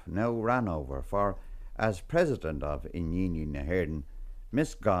cup now ran over, for as president of Inyini na hÉireann,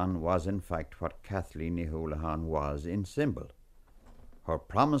 Miss Gonne was in fact what Kathleen Ní Houlihan was in symbol. Her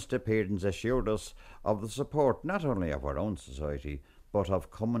promised appearance assured us of the support not only of our own society, but of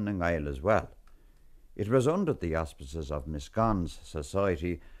Cumann Isle as well. It was under the auspices of Miss Gonne's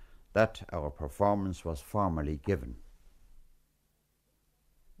society that our performance was formally given.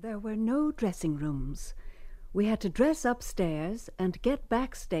 There were no dressing rooms. We had to dress upstairs and get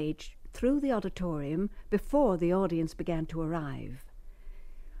backstage through the auditorium before the audience began to arrive.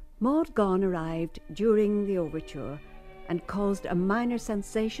 Maud Gonne arrived during the overture and caused a minor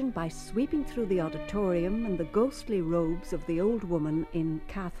sensation by sweeping through the auditorium in the ghostly robes of the old woman in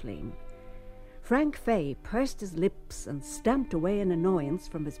Kathleen. Frank Fay pursed his lips and stamped away in annoyance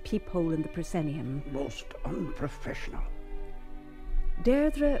from his peephole in the proscenium. Most unprofessional.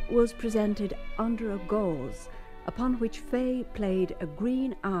 Deirdre was presented under a gauze, upon which Fay played a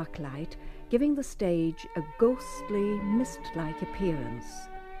green arc light, giving the stage a ghostly, mist-like appearance.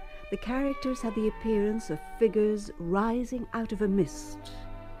 The characters had the appearance of figures rising out of a mist.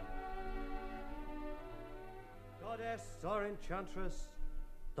 Goddess or enchantress,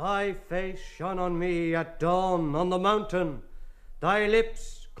 thy face shone on me at dawn on the mountain. Thy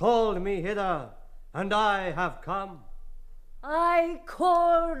lips called me hither, and I have come. I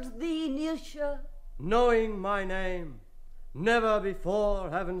called thee, Naoise, knowing my name, never before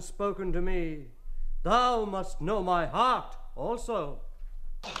having spoken to me. Thou must know my heart also.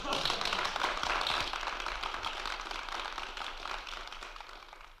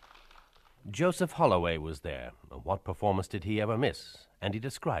 Joseph Holloway was there. What performance did he ever miss? And he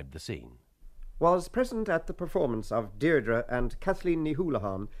described the scene. Was present at the performance of Deirdre and Kathleen Ní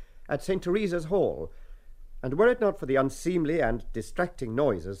Houlihan at St. Teresa's Hall, and were it not for the unseemly and distracting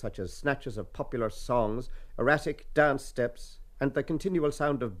noises such as snatches of popular songs, erratic dance steps, and the continual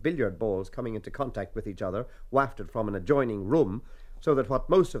sound of billiard balls coming into contact with each other, wafted from an adjoining room, so that what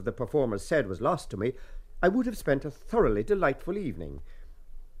most of the performers said was lost to me, I would have spent a thoroughly delightful evening.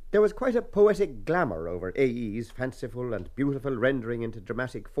 There was quite a poetic glamour over A.E.'s fanciful and beautiful rendering into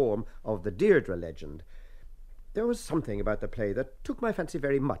dramatic form of the Deirdre legend. There was something about the play that took my fancy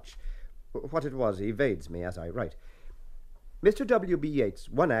very much. What it was evades me as I write. Mr. W.B. Yeats'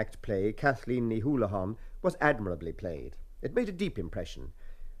 one-act play, Kathleen Ní Houlihan, was admirably played. It made a deep impression.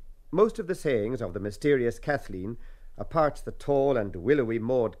 Most of the sayings of the mysterious Kathleen, apart the tall and willowy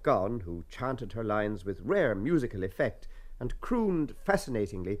Maud Gonne, who chanted her lines with rare musical effect, and crooned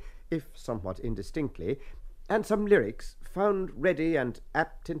fascinatingly, if somewhat indistinctly, and some lyrics found ready and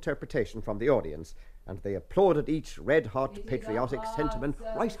apt interpretation from the audience, and they applauded each red-hot patriotic sentiment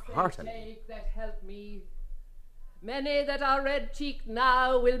right heartily. That help me. Many that are red-cheeked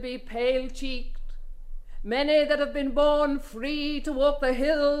now will be pale-cheeked. Many that have been born free to walk the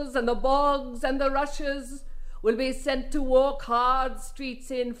hills and the bogs and the rushes will be sent to walk hard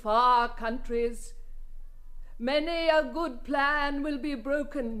streets in far countries. Many a good plan will be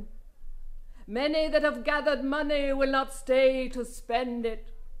broken. Many that have gathered money will not stay to spend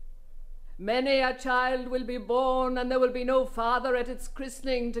it. Many a child will be born, and there will be no father at its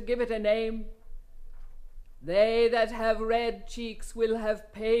christening to give it a name. They that have red cheeks will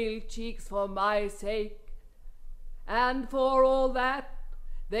have pale cheeks for my sake, and for all that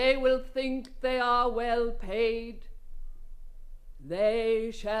they will think they are well paid.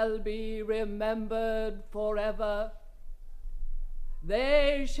 They shall be remembered forever.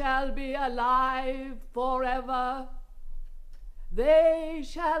 They shall be alive forever. They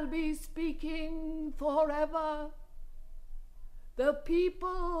shall be speaking forever. The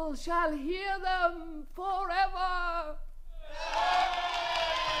people shall hear them forever.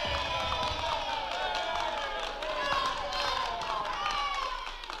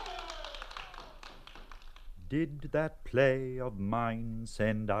 Did that play of mine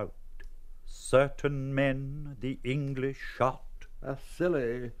send out certain men the English shot? A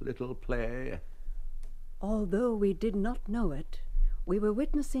silly little play. Although we did not know it, we were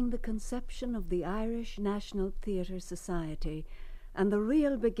witnessing the conception of the Irish National Theatre Society and the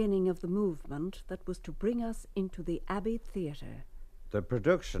real beginning of the movement that was to bring us into the Abbey Theatre. The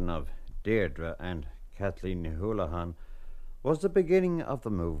production of Deirdre and Kathleen Ní Houlihan was the beginning of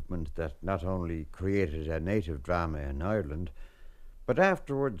the movement that not only created a native drama in Ireland, but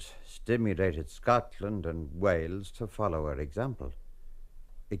afterwards stimulated Scotland and Wales to follow our example.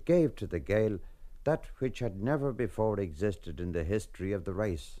 It gave to the Gael that which had never before existed in the history of the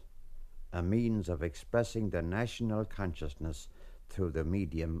race, a means of expressing the national consciousness through the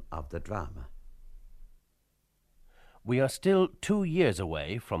medium of the drama. We are still 2 years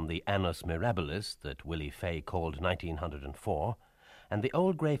away from the Annus Mirabilis that Willie Fay called 1904 and the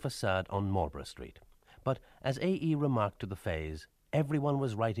old grey facade on Marlborough Street. But as A.E. remarked to the Fays, everyone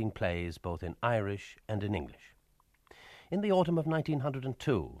was writing plays both in Irish and in English. In the autumn of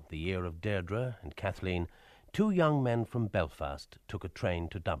 1902, the year of Deirdre and Kathleen, 2 young men from Belfast took a train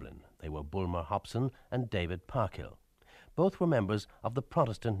to Dublin. They were Bulmer Hobson and David Parkhill. Both were members of the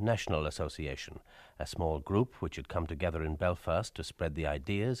Protestant National Association, a small group which had come together in Belfast to spread the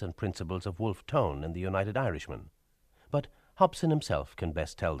ideas and principles of Wolfe Tone and the United Irishmen. But Hobson himself can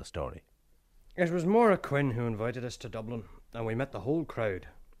best tell the story. It was Maura Quinn who invited us to Dublin, and we met the whole crowd.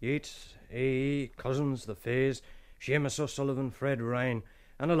 Yeats, A.E., Cousins, the Fays, Seamus O'Sullivan, Fred Ryan,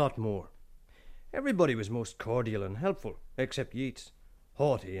 and a lot more. Everybody was most cordial and helpful, except Yeats,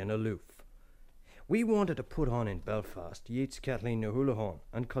 haughty and aloof. We wanted to put on in Belfast Yeats, Kathleen Ní Houlihan,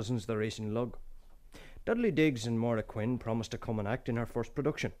 and Cousins the Racing Lug. Dudley Diggs and Maura Quinn promised to come and act in our first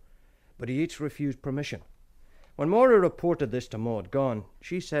production, but Yeats refused permission. When Maura reported this to Maud Gonne,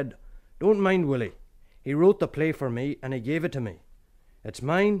 she said, "Don't mind Willie. He wrote the play for me and he gave it to me. It's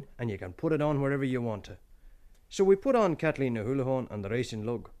mine and you can put it on wherever you want to." So we put on Kathleen Ní Houlihan and the Racing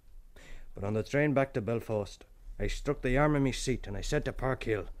Lug. But on the train back to Belfast, I struck the arm of my seat and I said to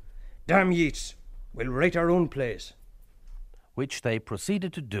Parkhill, "Damn Yeats, we'll write our own plays." Which they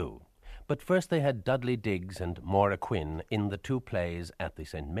proceeded to do. But first they had Dudley Diggs and Maura Quinn in the 2 plays at the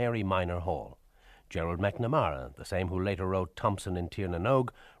St. Mary Minor Hall. Gerald McNamara, the same who later wrote Thompson in Tir na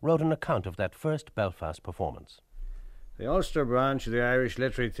Nog, wrote an account of that first Belfast performance. The Ulster branch of the Irish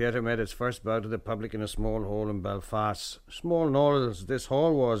Literary Theatre made its first bow to the public in a small hall in Belfast. Small and all as this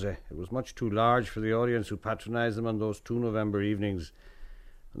hall was, it was much too large for the audience who patronised them on those 2 November evenings.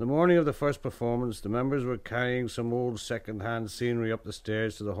 On the morning of the first performance, the members were carrying some old second-hand scenery up the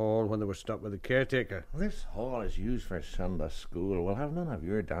stairs to the hall when they were stopped by the caretaker. This hall is used for Sunday school. We'll have none of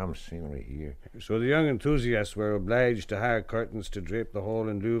your damn scenery here. So the young enthusiasts were obliged to hire curtains to drape the hall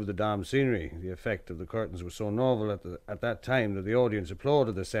in lieu of the damn scenery. The effect of the curtains was so novel at that time that the audience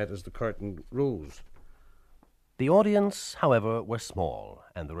applauded the set as the curtain rose. The audience, however, were small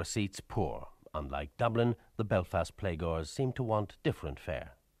and the receipts poor. Unlike Dublin, the Belfast playgoers seemed to want different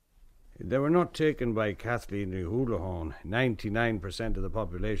fare. They were not taken by Kathleen O'Houlihan. 99% of the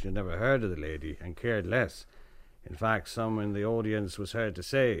population had never heard of the lady and cared less. In fact, some in the audience was heard to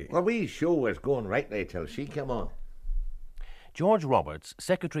say, "Well, we show was going rightly till she came on." George Roberts,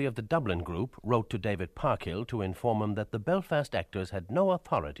 secretary of the Dublin group, wrote to David Parkhill to inform him that the Belfast actors had no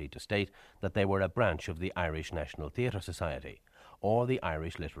authority to state that they were a branch of the Irish National Theatre Society or the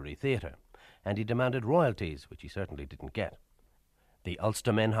Irish Literary Theatre, and he demanded royalties, which he certainly didn't get. The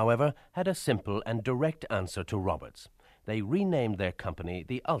Ulster men, however, had a simple and direct answer to Roberts. They renamed their company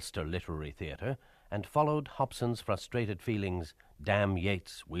the Ulster Literary Theatre and followed Hobson's frustrated feelings, "Damn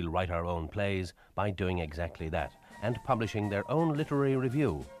Yeats, we'll write our own plays," by doing exactly that and publishing their own literary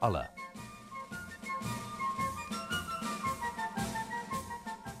review, Ulla.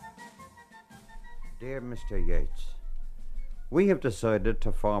 Dear Mr. Yeats, we have decided to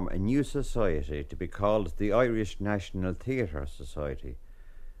form a new society to be called the Irish National Theatre Society,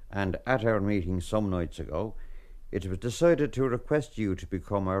 and at our meeting some nights ago, it was decided to request you to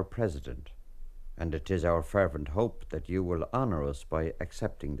become our president, and it is our fervent hope that you will honour us by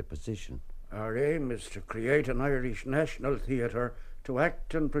accepting the position. Our aim is to create an Irish National Theatre to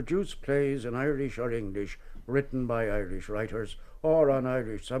act and produce plays in Irish or English written by Irish writers or on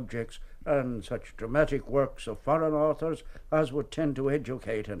Irish subjects, and such dramatic works of foreign authors as would tend to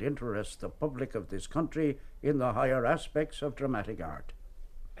educate and interest the public of this country in the higher aspects of dramatic art.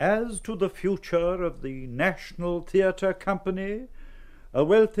 As to the future of the National Theatre Company, a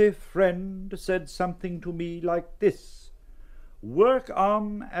wealthy friend said something to me like this: "Work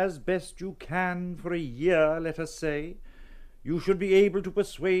on as best you can for a year, let us say. You should be able to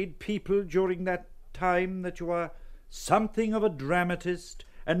persuade people during that time that you are something of a dramatist,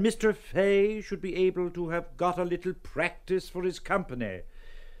 and Mr. Fay should be able to have got a little practice for his company.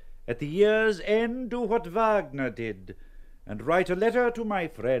 At the year's end, do what Wagner did, and write a letter to my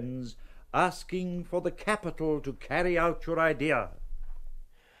friends asking for the capital to carry out your idea."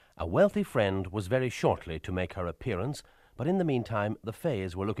 A wealthy friend was very shortly to make her appearance, but in the meantime the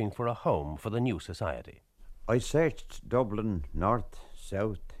Fays were looking for a home for the new society. I searched Dublin north,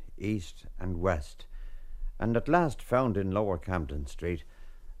 south, east and west, and at last found in Lower Camden Street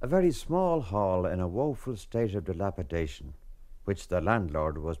a very small hall in a woeful state of dilapidation, which the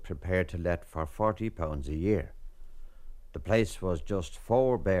landlord was prepared to let for £40 a year. The place was just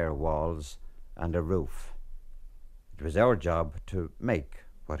 4 bare walls and a roof. It was our job to make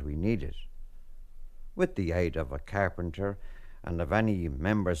what we needed. With the aid of a carpenter and of any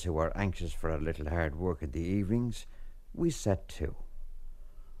members who were anxious for a little hard work in the evenings, we set to.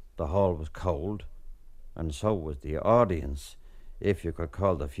 The hall was cold, and so was the audience, if you could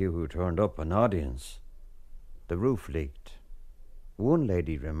call the few who turned up an audience. The roof leaked. One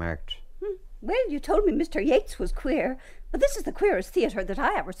lady remarked, "Well, you told me Mr. Yeats was queer, but this is the queerest theatre that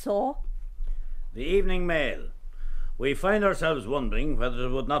I ever saw." The Evening Mail. We find ourselves wondering whether it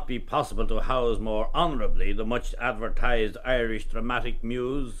would not be possible to house more honourably the much advertised Irish dramatic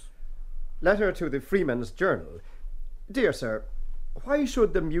muse. Letter to the Freeman's Journal. Dear Sir, why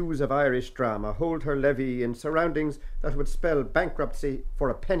should the muse of Irish drama hold her levee in surroundings that would spell bankruptcy for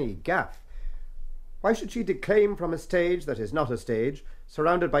a penny gaff? Why should she declaim from a stage that is not a stage,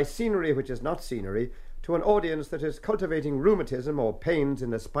 surrounded by scenery which is not scenery, to an audience that is cultivating rheumatism or pains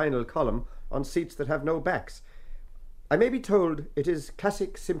in the spinal column on seats that have no backs? I may be told it is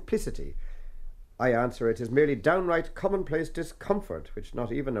classic simplicity. I answer it is merely downright commonplace discomfort, which not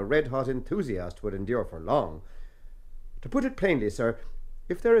even a red-hot enthusiast would endure for long. To put it plainly, sir,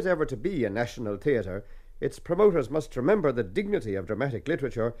 if there is ever to be a national theatre, its promoters must remember the dignity of dramatic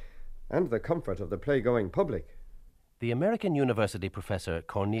literature and the comfort of the play-going public. The American University professor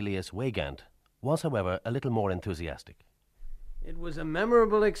Cornelius Weigand was, however, a little more enthusiastic. It was a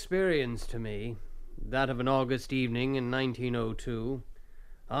memorable experience to me, that of an August evening in 1902,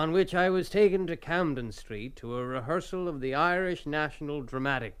 on which I was taken to Camden Street to a rehearsal of the Irish National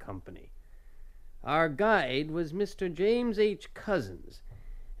Dramatic Company. Our guide was Mr. James H. Cousins,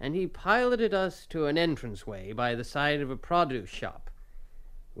 and he piloted us to an entranceway by the side of a produce shop.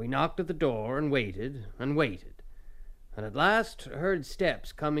 We knocked at the door and waited, and at last heard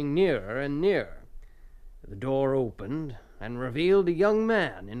steps coming nearer and nearer. The door opened and revealed a young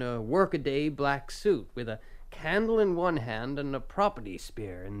man in a workaday black suit with a candle in one hand and a property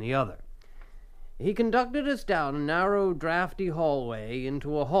spear in the other. He conducted us down a narrow, draughty hallway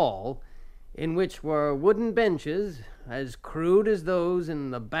into a hall in which were wooden benches as crude as those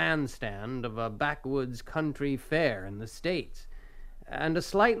in the bandstand of a backwoods country fair in the States, and a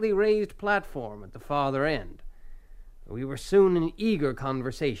slightly raised platform at the farther end. We were soon in eager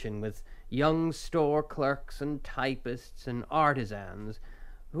conversation with young store clerks and typists and artisans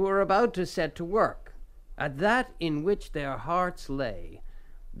who were about to set to work at that in which their hearts lay,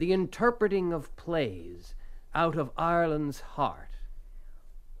 the interpreting of plays out of Ireland's heart.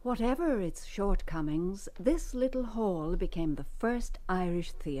 Whatever its shortcomings, this little hall became the first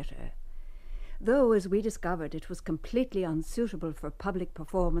Irish theatre. Though, as we discovered, it was completely unsuitable for public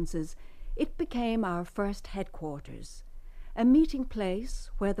performances, it became our first headquarters, a meeting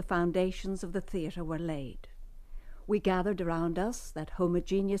place where the foundations of the theatre were laid. We gathered around us that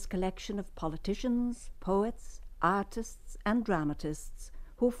homogeneous collection of politicians, poets, artists, and dramatists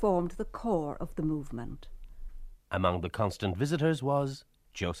who formed the core of the movement. Among the constant visitors was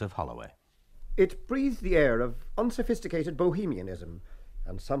Joseph Holloway. It breathed the air of unsophisticated bohemianism,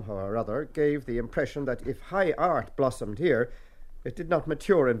 and somehow or other gave the impression that if high art blossomed here, it did not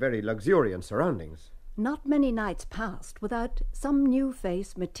mature in very luxuriant surroundings. Not many nights passed without some new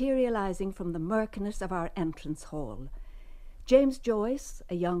face materializing from the murkiness of our entrance hall. James Joyce,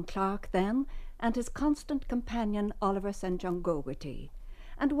 a young clerk then, and his constant companion Oliver St. John Gogarty,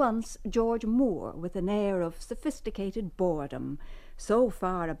 and once George Moore with an air of sophisticated boredom, so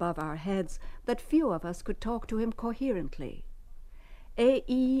far above our heads that few of us could talk to him coherently.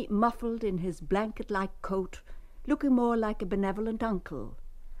 A.E. muffled in his blanket-like coat, looking more like a benevolent uncle,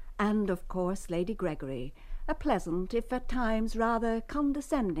 and, of course, Lady Gregory, a pleasant, if at times rather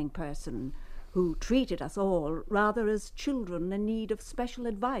condescending person, who treated us all rather as children in need of special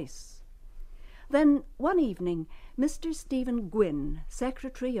advice. Then, one evening, Mr. Stephen Gwynn,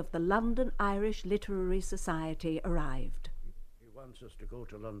 secretary of the London Irish Literary Society, arrived. He wants us to go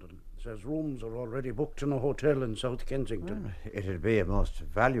to London. Says rooms are already booked in a hotel in South Kensington. Well, it'll be a most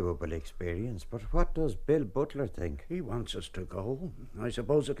valuable experience, but what does Bill Butler think? He wants us to go. I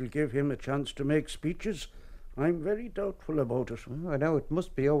suppose it'll give him a chance to make speeches. I'm very doubtful about it. I know it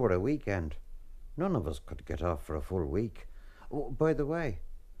must be over a weekend. None of us could get off for a full week. Oh, by the way,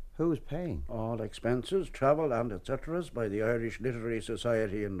 who's paying? All expenses, travel and etc. by the Irish Literary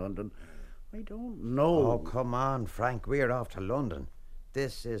Society in London. I don't know. Oh, come on, Frank. We're off to London.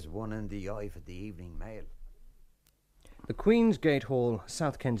 This is one in the eye for the Evening Mail. The Queen's Gate Hall,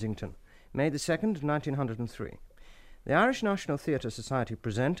 South Kensington, May the 2nd, 1903. The Irish National Theatre Society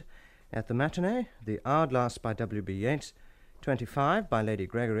present, at the matinee, The Hourglass by W.B. Yeats, 25 by Lady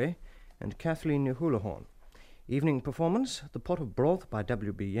Gregory and Kathleen Ni Houlihan. Evening performance, The Pot of Broth by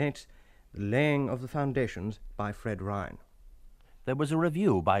W.B. Yeats, The Laying of the Foundations by Fred Ryan. There was a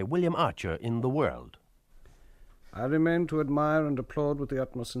review by William Archer in The World. I remain to admire and applaud with the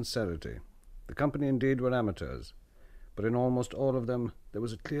utmost sincerity. The company indeed were amateurs, but in almost all of them there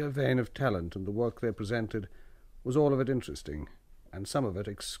was a clear vein of talent, and the work they presented was all of it interesting, and some of it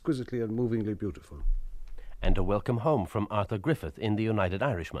exquisitely and movingly beautiful. And a welcome home from Arthur Griffith in The United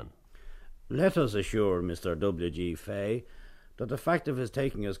Irishman. Let us assure Mr. W.G. Fay that the fact of his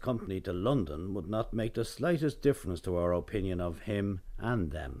taking his company to London would not make the slightest difference to our opinion of him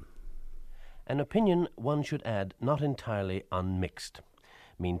and them. An opinion, one should add, not entirely unmixed.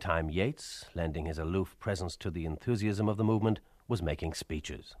 Meantime, Yeats, lending his aloof presence to the enthusiasm of the movement, was making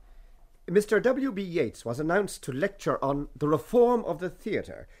speeches. Mr. W.B. Yeats was announced to lecture on the reform of the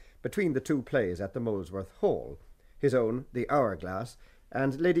theatre between the two plays at the Molesworth Hall, his own The Hourglass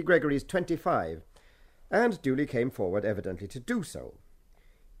and Lady Gregory's 25, and duly came forward evidently to do so.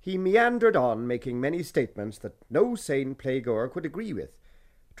 He meandered on, making many statements that no sane playgoer could agree with,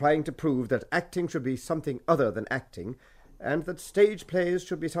 trying to prove that acting should be something other than acting, and that stage plays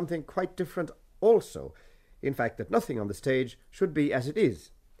should be something quite different also, in fact that nothing on the stage should be as it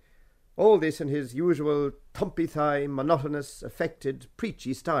is. All this in his usual thumpy-thigh, monotonous, affected,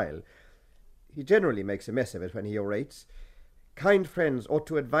 preachy style. He generally makes a mess of it when he orates. Kind friends ought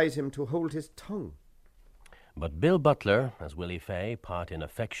to advise him to hold his tongue. But Bill Butler, as Willie Fay, part in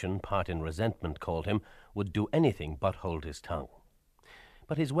affection, part in resentment, called him, would do anything but hold his tongue.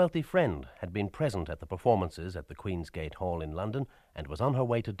 But his wealthy friend had been present at the performances at the Queen's Gate Hall in London and was on her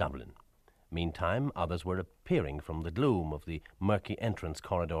way to Dublin. Meantime, others were appearing from the gloom of the murky entrance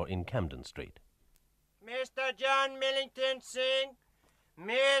corridor in Camden Street. Mr. John Millington, sing.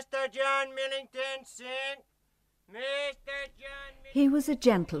 Mr. John Millington, sing. Mr. John Millington. He was a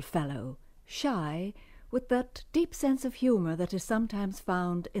gentle fellow, shy, with that deep sense of humour that is sometimes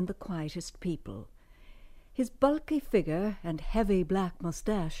found in the quietest people. His bulky figure and heavy black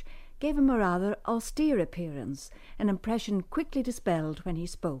moustache gave him a rather austere appearance, an impression quickly dispelled when he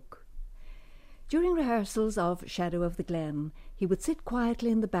spoke. During rehearsals of Shadow of the Glen, he would sit quietly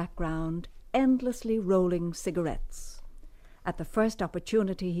in the background, endlessly rolling cigarettes. At the first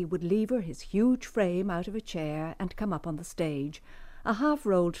opportunity he would lever his huge frame out of a chair and come up on the stage, a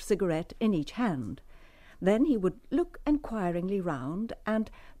half-rolled cigarette in each hand. Then he would look enquiringly round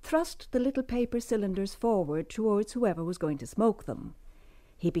and thrust the little paper cylinders forward towards whoever was going to smoke them.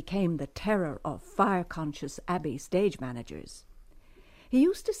 He became the terror of fire-conscious Abbey stage managers. He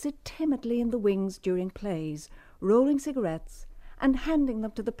used to sit timidly in the wings during plays, rolling cigarettes and handing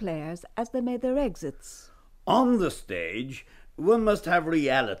them to the players as they made their exits. On the stage, one must have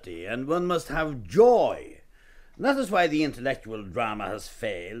reality and one must have joy. That is why the intellectual drama has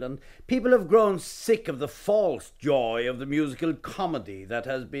failed, and people have grown sick of the false joy of the musical comedy that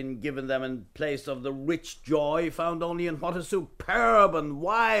has been given them in place of the rich joy found only in what is superb and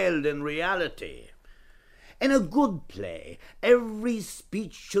wild in reality. In a good play, every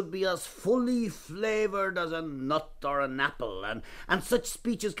speech should be as fully flavoured as a nut or an apple, and such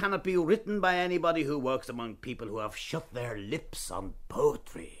speeches cannot be written by anybody who works among people who have shut their lips on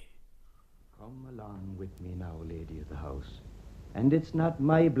poetry. Come along with me now, lady of the house. And it's not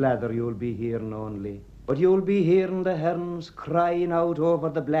my blather you'll be hearing only, but you'll be hearing the herons crying out over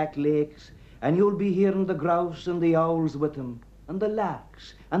the black lakes, and you'll be hearing the grouse and the owls with them, and the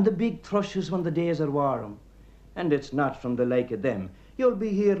larks, and the big thrushes when the days are warm. And it's not from the like of them. You'll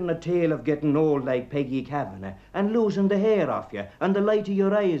be hearing a tale of getting old like Peggy Kavanagh, and losing the hair off you, and the light of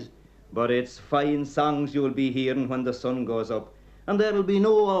your eyes. But it's fine songs you'll be hearing when the sun goes up, and there'll be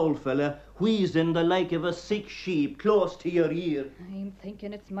no old fella wheezing the like of a sick sheep close to your ear. I'm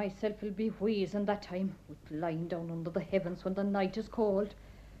thinking it's myself will be wheezing that time, with lying down under the heavens when the night is cold.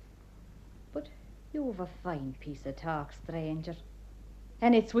 But you've a fine piece of talk, stranger,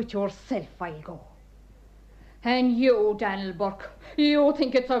 and it's with yourself I'll go. And you, Daniel Burke, you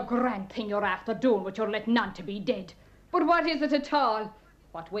think it's a grand thing you're after doing what you're letting on to be dead. But what is it at all?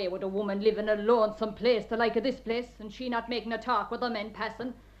 What way would a woman live in a lonesome place the like of this place, and she not making a talk with the men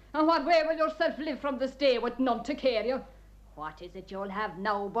passing? And what way will yourself live from this day with none to care you? What is it you'll have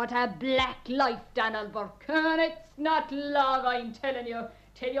now but a black life, Daniel Burke? And it's not long, I'm telling you,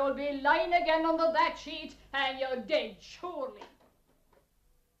 till you'll be lying again under that sheet, and you're dead, surely.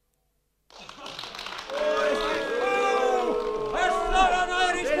 That's not an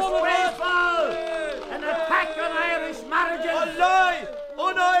Irish woman! An attack on Irish marriages! A lie!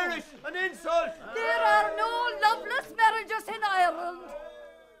 Un-Irish! An insult! There are no loveless marriages in Ireland.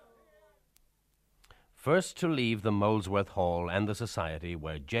 First to leave the Molesworth Hall and the Society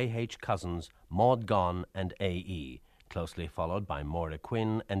were J.H. Cousins, Maud Gonne and A.E., closely followed by Moira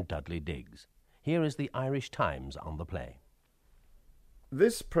Quinn and Dudley Diggs. Here is the Irish Times on the play.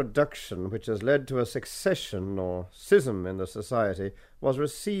 This production, which has led to a succession or schism in the Society, was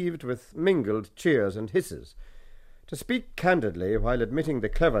received with mingled cheers and hisses. To speak candidly, while admitting the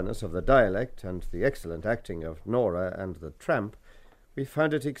cleverness of the dialect and the excellent acting of Nora and the tramp, we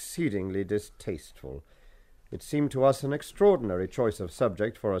found it exceedingly distasteful. It seemed to us an extraordinary choice of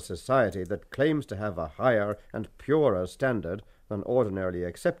subject for a society that claims to have a higher and purer standard than ordinarily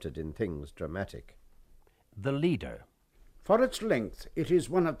accepted in things dramatic. The Leader. For its length, it is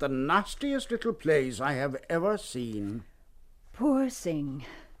one of the nastiest little plays I have ever seen. Poor Synge.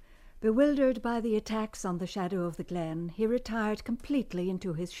 Bewildered by the attacks on the Shadow of the Glen, he retired completely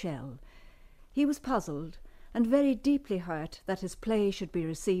into his shell. He was puzzled and very deeply hurt that his play should be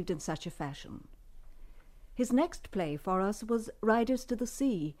received in such a fashion. His next play for us was Riders to the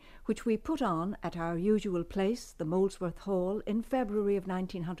Sea, which we put on at our usual place, the Molesworth Hall, in February of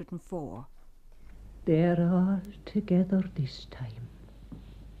 1904. They're all together this time,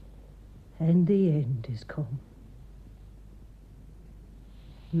 and the end is come.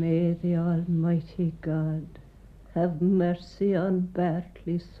 May the Almighty God have mercy on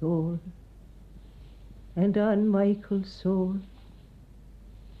Bartley's soul, and on Michael's soul,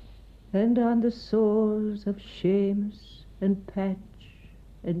 and on the souls of Seamus and Patch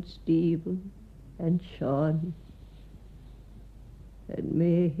and Stephen and Sean. And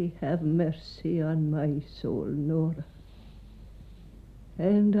may he have mercy on my soul, Nora,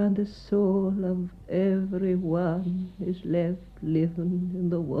 and on the soul of every one is left living in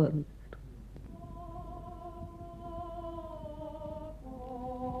the world.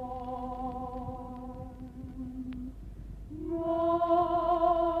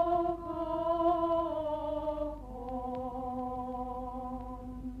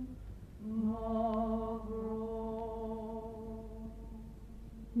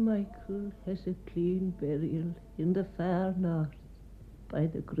 Michael has a clean burial in the far north by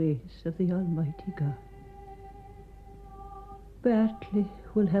the grace of the Almighty God. Bartley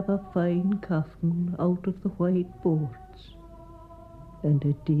will have a fine coffin out of the white boards, and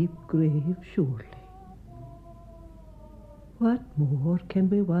a deep grave surely. What more can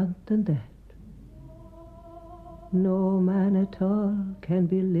we want than that? No man at all can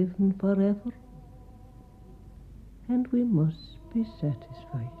be living forever, and we must be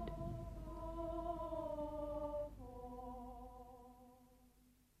satisfied.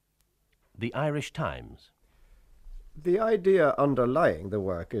 The Irish Times. The idea underlying the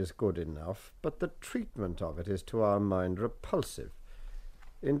work is good enough, but the treatment of it is to our mind repulsive.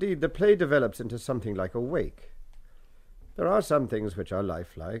 Indeed, the play develops into something like a wake. There are some things which are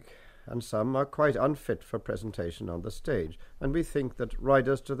lifelike, and some are quite unfit for presentation on the stage, and we think that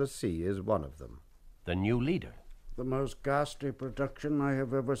Riders to the Sea is one of them. The New Leader. The most ghastly production I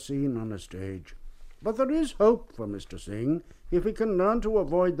have ever seen on a stage. But there is hope for Mr. Singh if he can learn to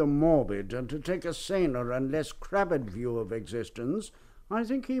avoid the morbid and to take a saner and less crabbed view of existence. I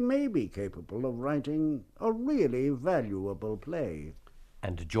think he may be capable of writing a really valuable play.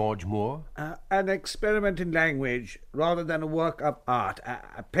 And George Moore? An experiment in language rather than a work of art,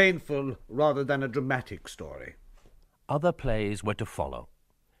 a painful rather than a dramatic story. Other plays were to follow.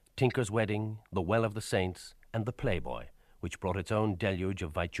 Tinker's Wedding, The Well of the Saints, and The Playboy, which brought its own deluge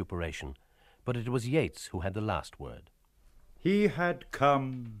of vituperation. But it was Yeats who had the last word. He had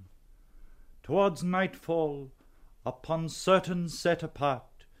come towards nightfall upon certain set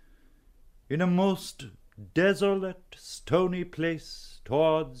apart, in a most desolate, stony place,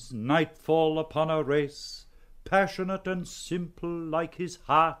 towards nightfall upon a race, passionate and simple like his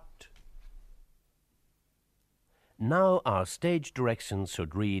heart. Now our stage directions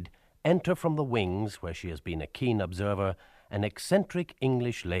should read, enter from the wings, where she has been a keen observer, an eccentric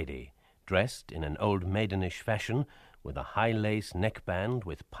English lady, dressed in an old maidenish fashion, with a high lace neckband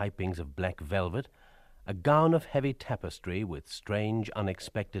with pipings of black velvet, a gown of heavy tapestry with strange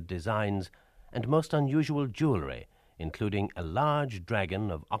unexpected designs, and most unusual jewellery, including a large dragon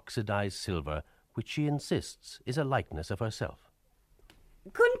of oxidized silver, which she insists is a likeness of herself.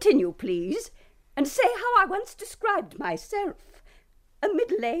 Continue, please, and say how I once described myself. A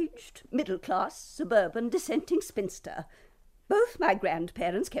middle-aged, middle-class, suburban, dissenting spinster. Both my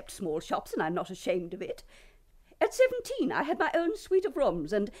grandparents kept small shops, and I'm not ashamed of it. At 17, I had my own suite of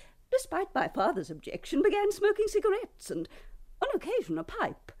rooms, and, despite my father's objection, began smoking cigarettes and, on occasion, a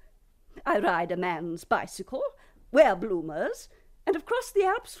pipe. I ride a man's bicycle, wear bloomers, and have crossed the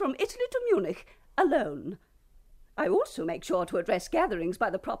Alps from Italy to Munich, alone. I also make sure to address gatherings by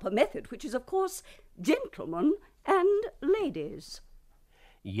the proper method, which is, of course, gentlemen and ladies.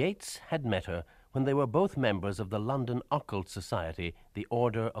 Yeats had met her when they were both members of the London Occult Society, the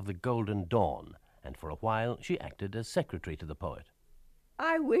Order of the Golden Dawn, and for a while she acted as secretary to the poet.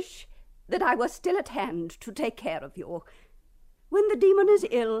 I wish that I were still at hand to take care of you. When the demon is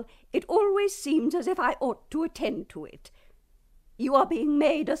ill, it always seems as if I ought to attend to it. You are being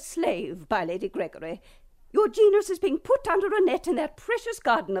made a slave by Lady Gregory. Your genius is being put under a net in that precious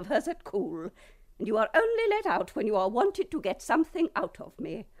garden of hers at Coole, and you are only let out when you are wanted to get something out of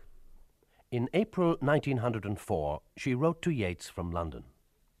me. In April 1904, she wrote to Yeats from London.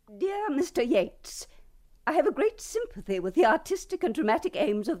 Dear Mr. Yeats, I have a great sympathy with the artistic and dramatic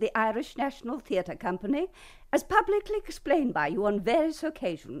aims of the Irish National Theatre Company, as publicly explained by you on various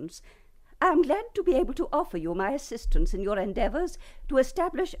occasions. I am glad to be able to offer you my assistance in your endeavours to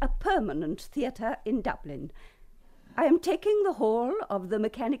establish a permanent theatre in Dublin. I am taking the hall of the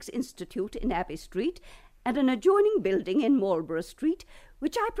Mechanics' Institute in Abbey Street and an adjoining building in Marlborough Street,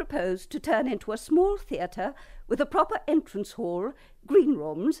 which I propose to turn into a small theatre with a proper entrance hall, green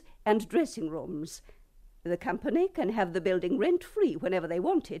rooms, and dressing rooms. The company can have the building rent-free whenever they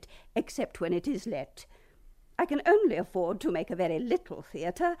want it, except when it is let. I can only afford to make a very little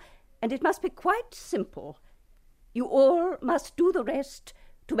theatre, and it must be quite simple. You all must do the rest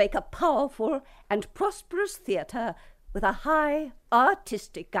to make a powerful and prosperous theatre with a high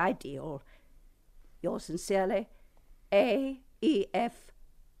artistic ideal. Yours sincerely, A. E. F.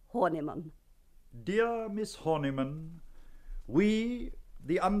 Horniman. Dear Miss Horniman, we,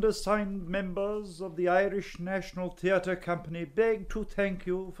 the undersigned members of the Irish National Theatre Company, beg to thank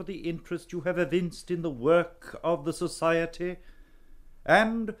you for the interest you have evinced in the work of the Society,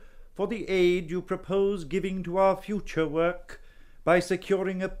 and for the aid you propose giving to our future work by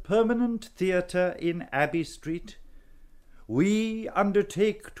securing a permanent theatre in Abbey Street. We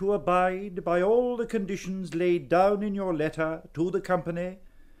undertake to abide by all the conditions laid down in your letter to the company,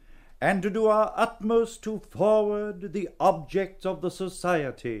 and to do our utmost to forward the objects of the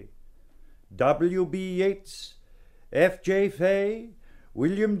society. W.B. Yeats, F.J. Fay,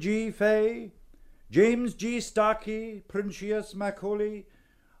 William G. Fay, James G. Starkey, Princius Macaulay,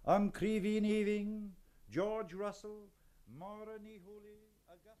 Uncrevin Eving, George Russell, Maura Nihuli,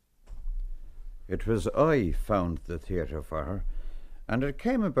 It was I found the theatre for her, and it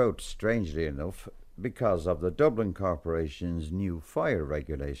came about, strangely enough, because of the Dublin Corporation's new fire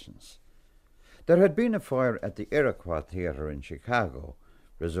regulations. There had been a fire at the Iroquois Theatre in Chicago,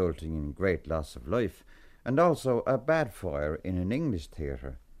 resulting in great loss of life, and also a bad fire in an English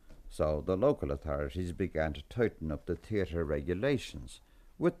theatre, so the local authorities began to tighten up the theatre regulations,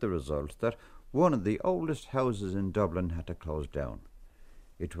 with the result that one of the oldest houses in Dublin had to close down.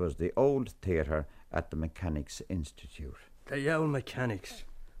 It was the old theatre at the Mechanics' Institute. The old Mechanics,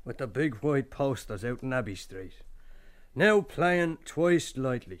 with the big white posters out in Abbey Street. Now playing Twice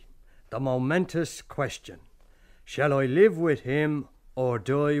Lightly, the momentous question. Shall I live with him or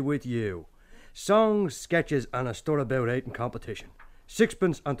die with you? Songs, sketches and a stir about eight in competition.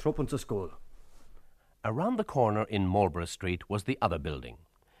 Sixpence and threepence a school. Around the corner in Marlborough Street was the other building,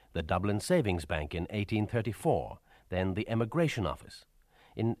 the Dublin Savings Bank in 1834, then the Emigration Office.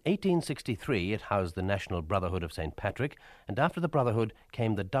 In 1863 it housed the National Brotherhood of St. Patrick, and after the Brotherhood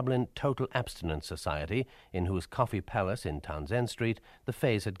came the Dublin Total Abstinence Society, in whose Coffee Palace in Townsend Street the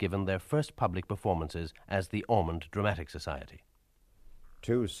Fays had given their first public performances as the Ormond Dramatic Society.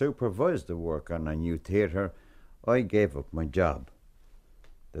 To supervise the work on a new theatre, I gave up my job.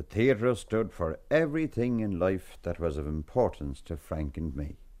 The theatre stood for everything in life that was of importance to Frank and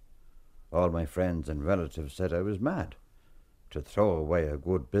me. All my friends and relatives said I was mad. To throw away a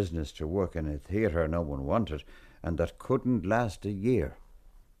good business to work in a theatre no one wanted, and that couldn't last a year.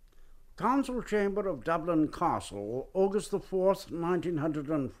 Council Chamber of Dublin Castle, August the 4th,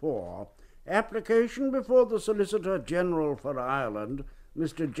 1904. Application before the Solicitor General for Ireland,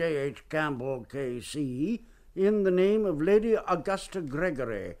 Mr. J.H. Campbell, K.C., in the name of Lady Augusta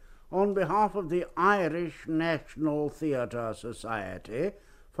Gregory, on behalf of the Irish National Theatre Society,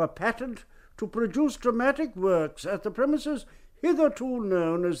 for patent to produce dramatic works at the premises hitherto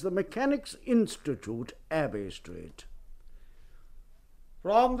known as the Mechanics' Institute, Abbey Street.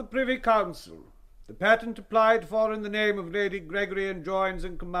 From the Privy Council, the patent applied for in the name of Lady Gregory enjoins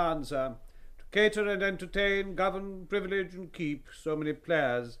and commands her to cater and entertain, govern, privilege and keep so many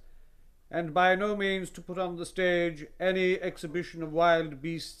players, and by no means to put on the stage any exhibition of wild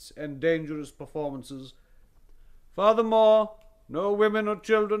beasts and dangerous performances. Furthermore, no women or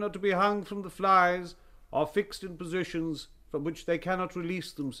children are to be hung from the flies or fixed in positions from which they cannot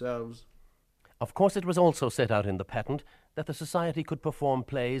release themselves. Of course, it was also set out in the patent that the Society could perform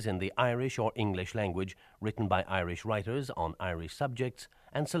plays in the Irish or English language written by Irish writers on Irish subjects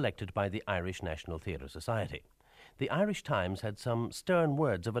and selected by the Irish National Theatre Society. The Irish Times had some stern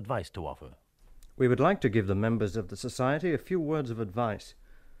words of advice to offer. We would like to give the members of the Society a few words of advice.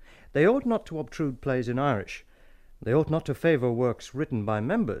 They ought not to obtrude plays in Irish. They ought not to favour works written by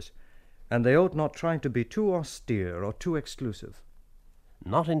members, and they ought not try to be too austere or too exclusive.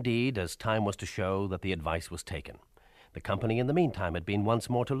 Not indeed, as time was to show that the advice was taken. The company in the meantime had been once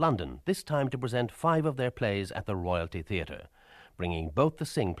more to London, this time to present 5 of their plays at the Royalty Theatre, bringing both the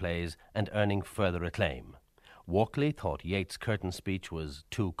Synge plays and earning further acclaim. Walkley thought Yeats' curtain speech was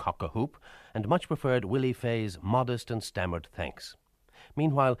too cock-a-hoop, and much preferred Willie Fay's modest and stammered thanks.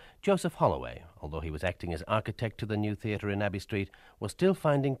 Meanwhile, Joseph Holloway, although he was acting as architect to the new theatre in Abbey Street, was still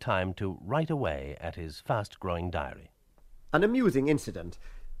finding time to write away at his fast-growing diary. An amusing incident,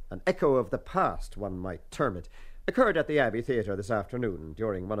 an echo of the past, one might term it, occurred at the Abbey Theatre this afternoon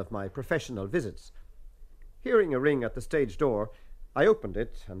during one of my professional visits. Hearing a ring at the stage door, I opened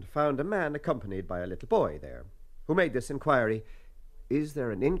it and found a man accompanied by a little boy there, who made this inquiry, "Is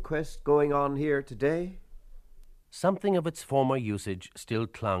there an inquest going on here today?" Something of its former usage still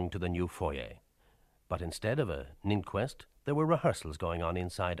clung to the new foyer, but instead of an inquest, there were rehearsals going on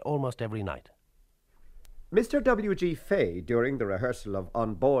inside almost every night. Mr. W.G. Fay, during the rehearsal of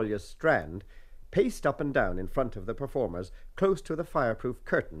On Ballia's Strand, paced up and down in front of the performers close to the fireproof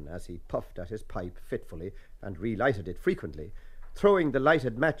curtain as he puffed at his pipe fitfully and relighted it frequently, throwing the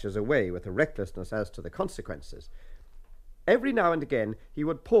lighted matches away with a recklessness as to the consequences. Every now and again he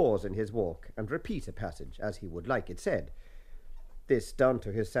would pause in his walk and repeat a passage as he would like it said. This done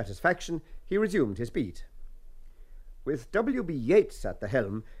to his satisfaction, he resumed his beat. With W.B. Yeats at the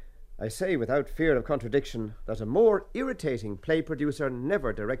helm, I say without fear of contradiction that a more irritating play producer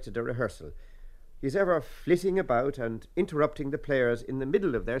never directed a rehearsal. He's ever flitting about and interrupting the players in the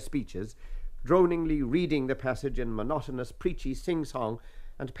middle of their speeches, droningly reading the passage in monotonous preachy sing-song,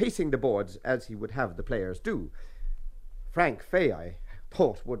 and pacing the boards as he would have the players do. Frank Fay, I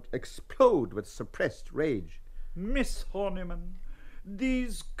thought, would explode with suppressed rage. Miss Horniman,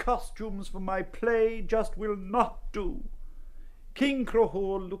 these costumes for my play just will not do. King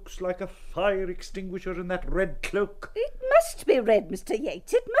Crowhole looks like a fire extinguisher in that red cloak. It must be red, Mr.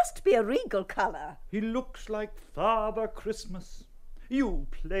 Yates. It must be a regal colour. He looks like Father Christmas. You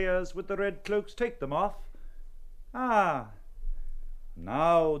players with the red cloaks, take them off. Ah,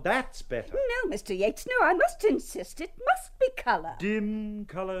 now that's better. No, Mr. Yates, no, I must insist. It must be colour. Dim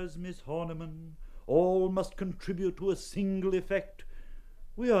colours, Miss Horniman. All must contribute to a single effect.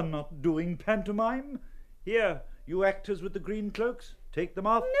 We are not doing pantomime. Here, you actors with the green cloaks, take them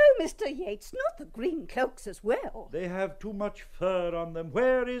off. No, Mr. Yates, not the green cloaks as well. They have too much fur on them.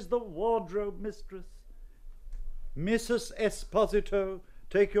 Where is the wardrobe, mistress? Mrs. Esposito,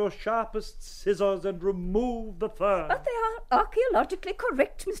 take your sharpest scissors and remove the fur. But they are archaeologically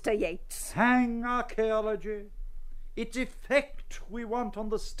correct, Mr. Yates. Hang archaeology. It's effect we want on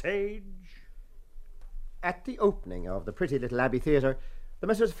the stage. At the opening of the pretty little Abbey Theatre, the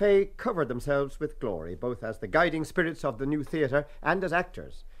Messrs. Fay covered themselves with glory, both as the guiding spirits of the new theatre and as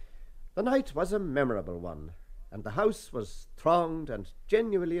actors. The night was a memorable one, and the house was thronged and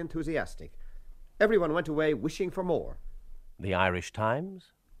genuinely enthusiastic. Everyone went away wishing for more. The Irish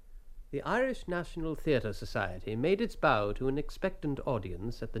Times? The Irish National Theatre Society made its bow to an expectant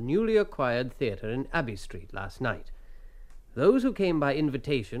audience at the newly acquired theatre in Abbey Street last night. Those who came by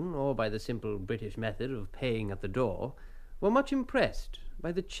invitation or by the simple British method of paying at the door were much impressed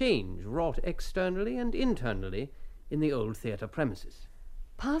by the change wrought externally and internally in the old theatre premises.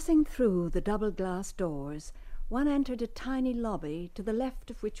 Passing through the double glass doors, one entered a tiny lobby, to the left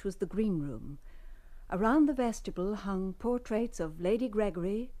of which was the green room. Around the vestibule hung portraits of Lady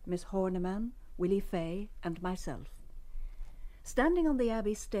Gregory, Miss Horniman, Willie Fay, and myself. Standing on the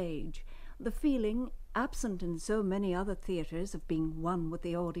Abbey stage, the feeling, absent in so many other theatres, of being one with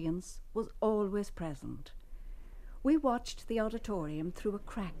the audience was always present. We watched the auditorium through a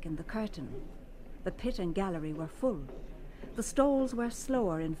crack in the curtain. The pit and gallery were full. The stalls were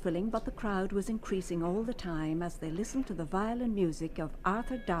slower in filling, but the crowd was increasing all the time as they listened to the violin music of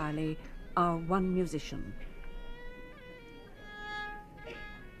Arthur Darley, our one musician.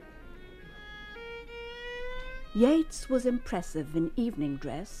 Yates was impressive in evening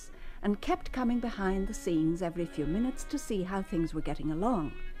dress and kept coming behind the scenes every few minutes to see how things were getting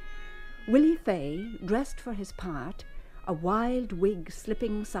along. Willie Fay, dressed for his part, a wild wig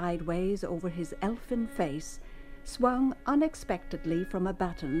slipping sideways over his elfin face, swung unexpectedly from a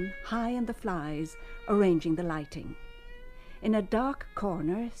baton high in the flies, arranging the lighting. In a dark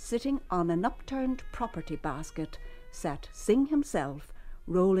corner, sitting on an upturned property basket, sat Sing himself,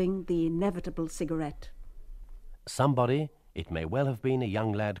 rolling the inevitable cigarette. Somebody, it may well have been a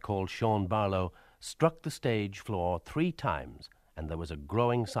young lad called Sean Barlow, struck the stage floor 3 times, and there was a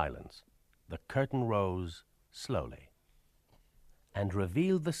growing silence. The curtain rose slowly and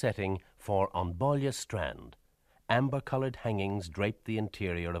revealed the setting for On Ballia Strand. Amber-coloured hangings draped the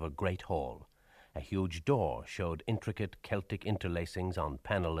interior of a great hall. A huge door showed intricate Celtic interlacings on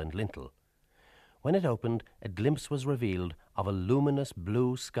panel and lintel. When it opened, a glimpse was revealed of a luminous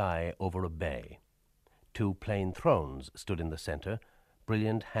blue sky over a bay. 2 plain thrones stood in the centre.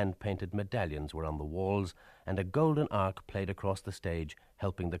 Brilliant hand-painted medallions were on the walls, and a golden arc played across the stage,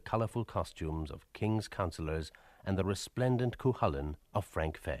 helping the colourful costumes of king's councillors and the resplendent Cuchulainn of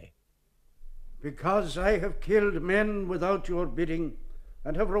Frank Fay. Because I have killed men without your bidding,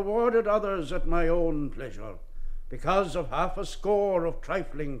 and have rewarded others at my own pleasure, because of 50 of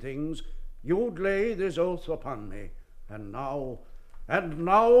trifling things, you'd lay this oath upon me, and now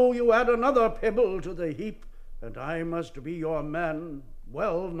you add another pebble to the heap, and I must be your man,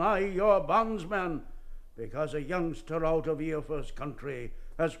 well nigh your bondsman, because a youngster out of Eofa's country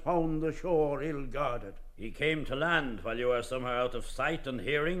has found the shore ill-guarded. He came to land while you were somewhere out of sight and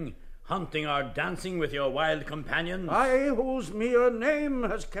hearing, hunting or dancing with your wild companions. I, whose mere name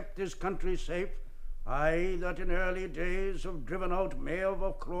has kept this country safe, I that in early days have driven out Maeve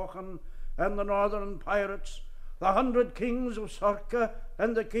of Crochan and the northern pirates, the 100 kings of Sorca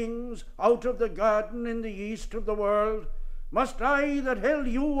and the kings out of the garden in the east of the world, must I that held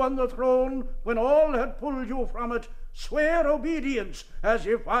you on the throne when all had pulled you from it swear obedience as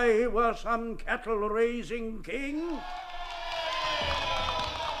if I were some cattle-raising king?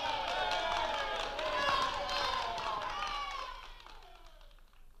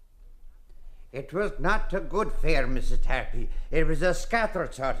 It was not a good fair, Mrs. Tarpey. It was a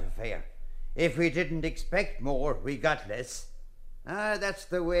scattered sort of fair. If we didn't expect more, we got less. That's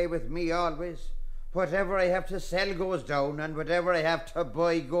the way with me always. Whatever I have to sell goes down, and whatever I have to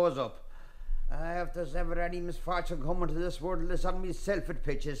buy goes up. If there's ever any misfortune coming to this world, it's on myself it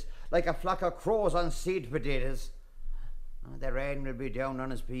pitches, like a flock of crows on seed potatoes. The rain will be down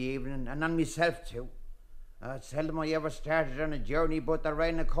on us by evening, and on myself too. Seldom I ever started on a journey, but the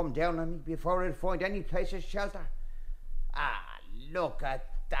rain will come down on me before I'll find any place of shelter. Look at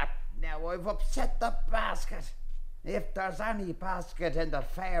that now, I've upset the basket. If there's any basket in the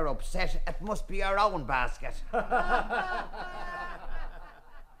fair upset, it must be our own basket.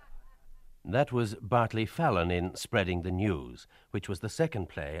 That was Bartley Fallon in Spreading the News, which was the second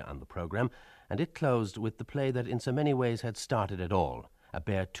play on the programme, and it closed with the play that in so many ways had started it all, a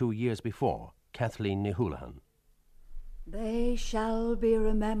bare 2 years before, Kathleen Ni Houlihan. They shall be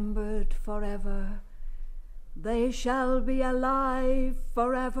remembered forever. They shall be alive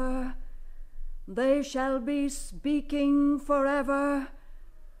forever. They shall be speaking forever.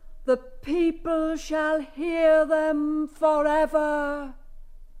 The people shall hear them forever.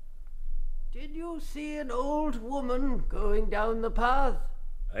 Did you see an old woman going down the path?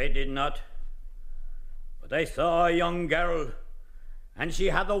 I did not. But I saw a young girl, and she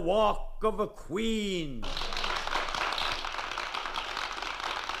had the walk of a queen.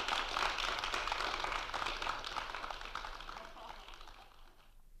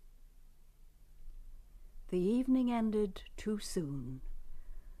 The evening ended too soon.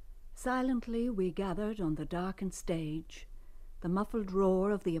 Silently we gathered on the darkened stage, the muffled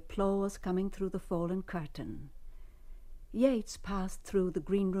roar of the applause coming through the fallen curtain. Yeats passed through the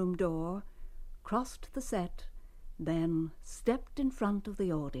green room door, crossed the set, then stepped in front of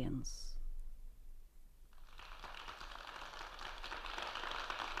the audience.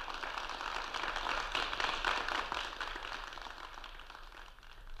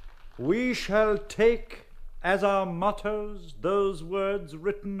 We shall take as our mottos those words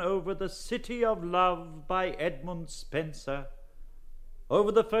written over the City of Love by Edmund Spenser.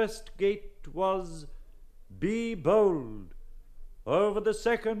 Over the first gate was, "Be bold." Over the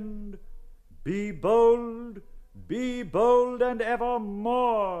second, "Be bold, and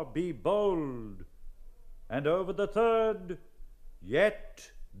evermore be bold." And over the third,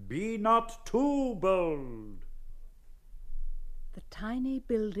 "Yet be not too bold." The tiny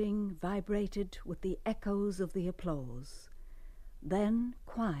building vibrated with the echoes of the applause. Then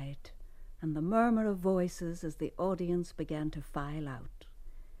quiet, and the murmur of voices as the audience began to file out.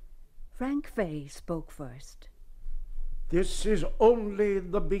 Frank Fay spoke first. This is only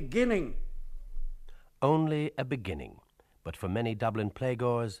the beginning. Only a beginning, but for many Dublin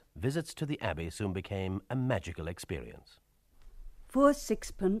playgoers, visits to the Abbey soon became a magical experience. For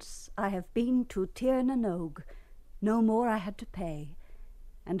sixpence I have been to Tir na Nog. No more I had to pay,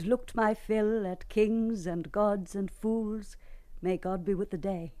 and looked my fill at kings and gods and fools, may God be with the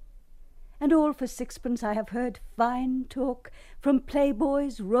day. And all for sixpence I have heard fine talk from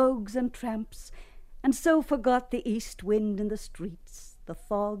playboys, rogues, and tramps, and so forgot the east wind in the streets, the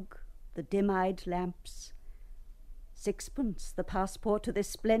fog, the dim-eyed lamps. Sixpence, the passport to this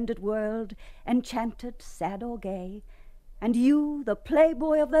splendid world, enchanted, sad or gay, and you, the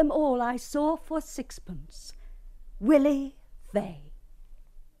playboy of them all, I saw for sixpence. Willie Fay.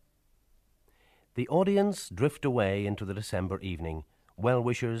 The audience drift away into the December evening.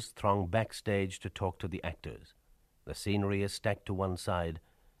 Well-wishers throng backstage to talk to the actors. The scenery is stacked to one side.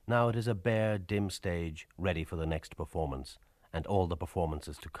 Now it is a bare, dim stage ready for the next performance, and all the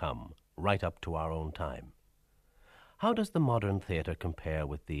performances to come, right up to our own time. How does the modern theatre compare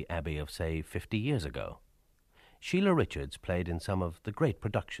with the Abbey of, say, 50 years ago? Sheila Richards played in some of the great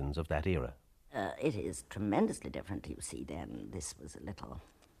productions of that era. It is tremendously different, you see, then. This was a little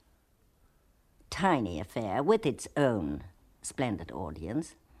tiny affair with its own splendid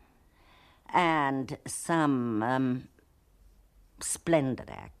audience and some splendid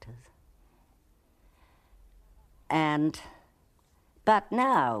actors. But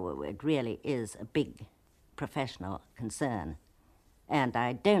now it really is a big professional concern. And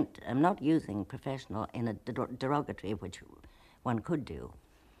I'm not using professional in a derogatory, which one could do.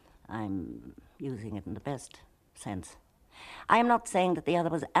 I'm using it in the best sense. I am not saying that the other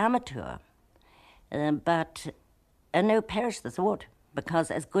was amateur, but no, perish the thought, because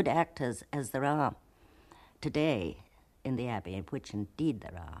as good actors as there are today in the Abbey, which indeed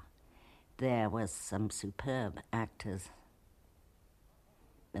there was some superb actors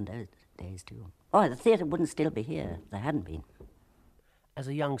in those days too. Oh, the theatre wouldn't still be here if there hadn't been. As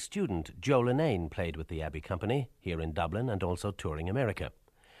a young student, Joe Linnane played with the Abbey Company here in Dublin and also touring America.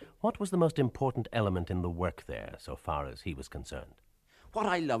 What was the most important element in the work there, so far as he was concerned? What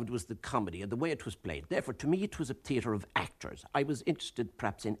I loved was the comedy and the way it was played. Therefore, to me, it was a theatre of actors. I was interested,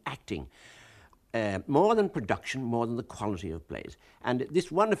 perhaps, in acting. more than production, more than the quality of plays. And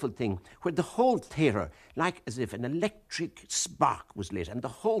this wonderful thing where the whole theatre, like as if an electric spark was lit, and the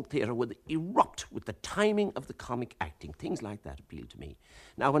whole theatre would erupt with the timing of the comic acting. Things like that appealed to me.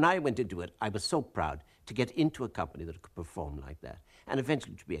 Now, when I went into it, I was so proud to get into a company that could perform like that, and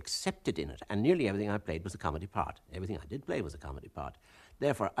eventually to be accepted in it. And nearly everything I played was a comedy part. Everything I did play was a comedy part.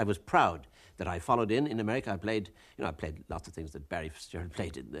 Therefore, I was proud that I followed in. In America, I played lots of things that Barry Fitzgerald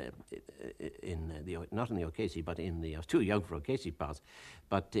played not in the O'Casey, but in the, I was too young for O'Casey parts,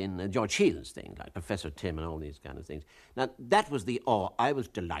 but in George Shields thing, like Professor Tim and all these kind of things. Now, that was the awe. I was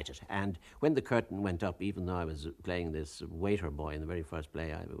delighted. And when the curtain went up, even though I was playing this waiter boy in the very first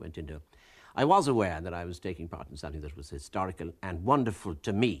play I went into, I was aware that I was taking part in something that was historical and wonderful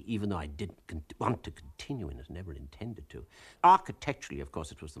to me, even though I didn't want to continue in it, never intended to. Architecturally, of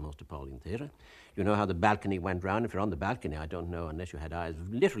course, it was the most appalling theatre. You know how the balcony went round. If you're on the balcony, I don't know, unless you had eyes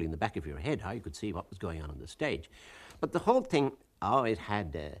literally in the back of your head, how you could see what was going on the stage. But the whole thing, it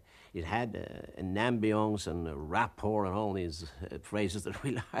had an ambience and a rapport and all these phrases that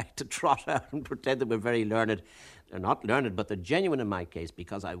we like to trot out and pretend that we're very learned. They're not learned, but they're genuine in my case,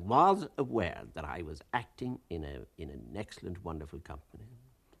 because I was aware that I was acting in an excellent, wonderful company.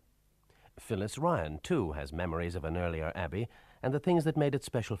 Phyllis Ryan, too, has memories of an earlier Abbey and the things that made it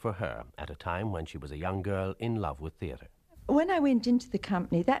special for her at a time when she was a young girl in love with theatre. When I went into the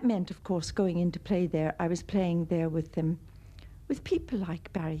company, that meant, of course, going in to play there. I was playing there with people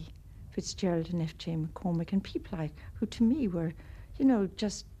like Barry Fitzgerald and F.J. McCormick, and people who to me were,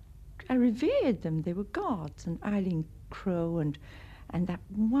 I revered them. They were gods. And Eileen Crowe and that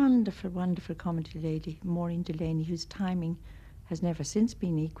wonderful, wonderful comedy lady, Maureen Delaney, whose timing has never since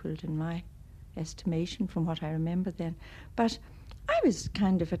been equalled in my estimation from what I remember then. But I was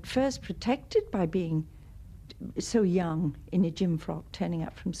kind of at first protected by being so young in a gym frock turning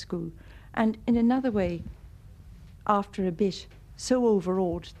up from school, and in another way, after a bit, so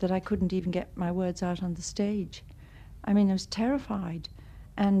overawed that I couldn't even get my words out on the stage. I mean, I was terrified.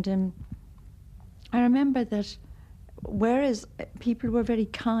 And I remember that whereas people were very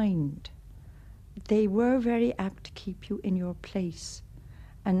kind, they were very apt to keep you in your place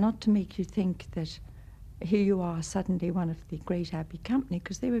and not to make you think that here you are suddenly one of the great Abbey company,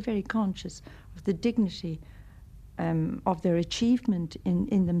 because they were very conscious of the dignity of their achievement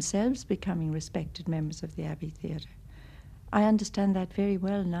in themselves becoming respected members of the Abbey Theatre. I understand that very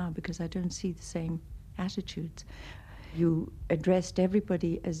well now, because I don't see the same attitudes. You addressed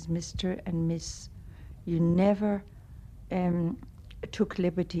everybody as Mr. and Miss. You never took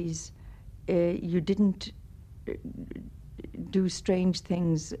liberties. You didn't do strange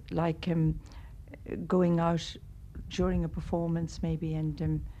things like going out during a performance maybe,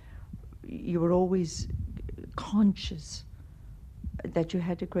 and you were always conscious that you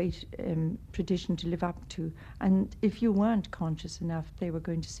had a great tradition to live up to. And if you weren't conscious enough, they were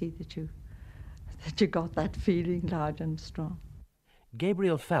going to see that you got that feeling loud and strong.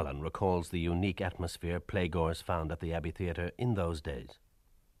 Gabriel Fallon recalls the unique atmosphere playgoers found at the Abbey Theatre in those days.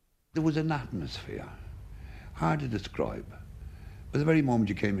 There was an atmosphere, hard to describe. But the very moment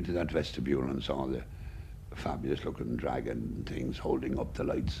you came into that vestibule and saw the fabulous-looking dragon and things holding up the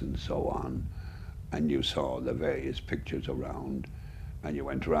lights and so on, and you saw the various pictures around, and you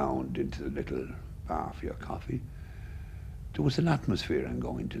went round into the little bar for your coffee, there was an atmosphere in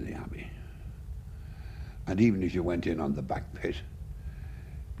going to the Abbey. And even if you went in on the back pit,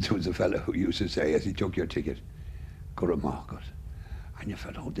 there was a fellow who used to say, as he took your ticket, Gurramarket, and you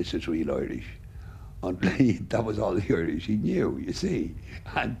felt, oh, this is real Irish. And that was all the Irish he knew, you see.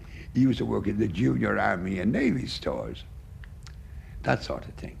 And he used to work in the Junior Army and Navy stores, that sort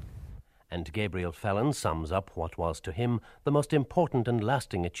of thing. And Gabriel Fallon sums up what was to him the most important and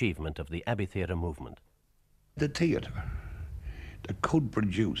lasting achievement of the Abbey Theatre movement. The theatre that could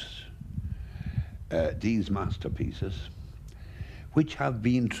produce these masterpieces, which have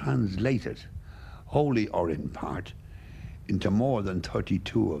been translated, wholly or in part, into more than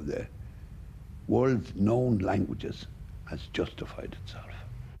 32 of the world's known languages, has justified itself.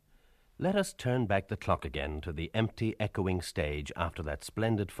 Let us turn back the clock again to the empty, echoing stage after that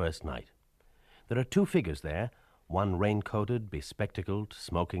splendid first night. There are two figures there, one raincoated, bespectacled,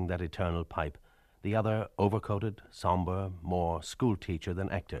 smoking that eternal pipe, the other overcoated, sombre, more schoolteacher than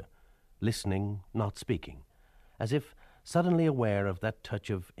actor, listening, not speaking, as if suddenly aware of that touch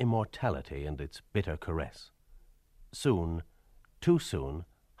of immortality and its bitter caress. Soon, too soon,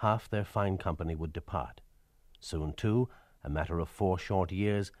 half their fine company would depart. Soon, too, a matter of 4 short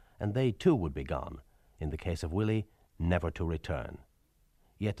years, and they too would be gone, in the case of Willie, never to return.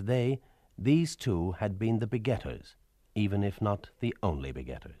 Yet these two, had been the begetters, even if not the only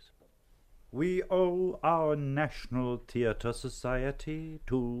begetters. We owe our National Theatre Society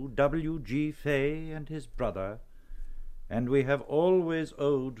to W.G. Fay and his brother, and we have always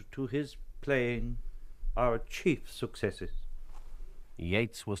owed to his playing our chief successes.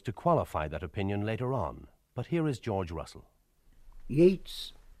 Yeats was to qualify that opinion later on, but here is George Russell.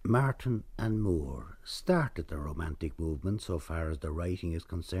 Yeats, Martin and Moore started the Romantic movement so far as the writing is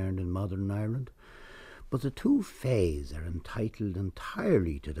concerned in modern Ireland, but the two Fays are entitled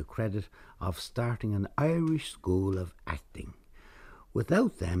entirely to the credit of starting an Irish school of acting.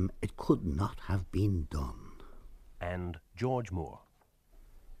 Without them it could not have been done. And George Moore.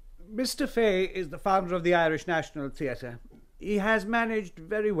 Mr. Fay is the founder of the Irish National Theatre. He has managed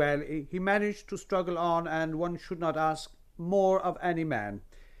very well. He managed to struggle on, and one should not ask more of any man.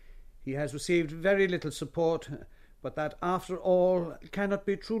 He has received very little support, but that, after all, cannot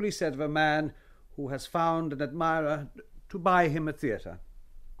be truly said of a man who has found an admirer to buy him a theatre.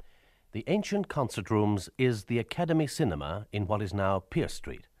 The ancient concert rooms is the Academy Cinema in what is now Pearse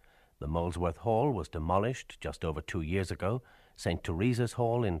Street. The Molesworth Hall was demolished just over 2 years ago. St. Teresa's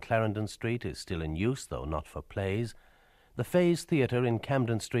Hall in Clarendon Street is still in use, though not for plays. The Fays Theatre in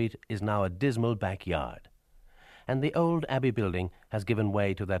Camden Street is now a dismal backyard. And the old Abbey building has given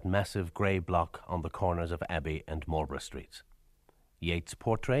way to that massive grey block on the corners of Abbey and Marlborough Streets. Yeats'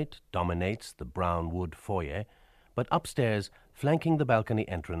 portrait dominates the brown wood foyer, but upstairs, flanking the balcony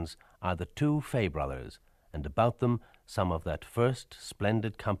entrance, are the two Fay brothers, and about them some of that first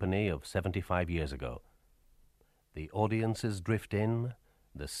splendid company of 75 years ago. The audiences drift in,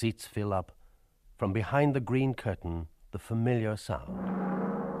 the seats fill up. From behind the green curtain, the familiar sound.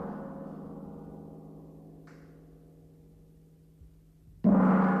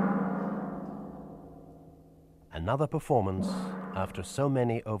 Another performance, after so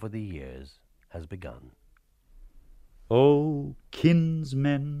many over the years, has begun. O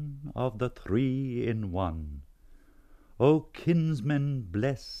kinsmen of the 3-in-1, O kinsmen,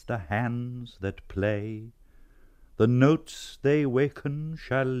 bless the hands that play. The notes they waken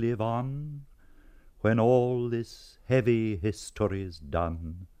shall live on when all this heavy history's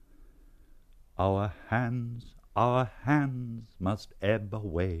done. Our hands must ebb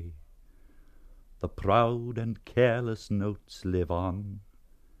away. The proud and careless notes live on,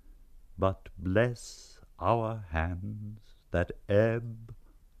 but bless our hands that ebb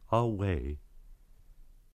away.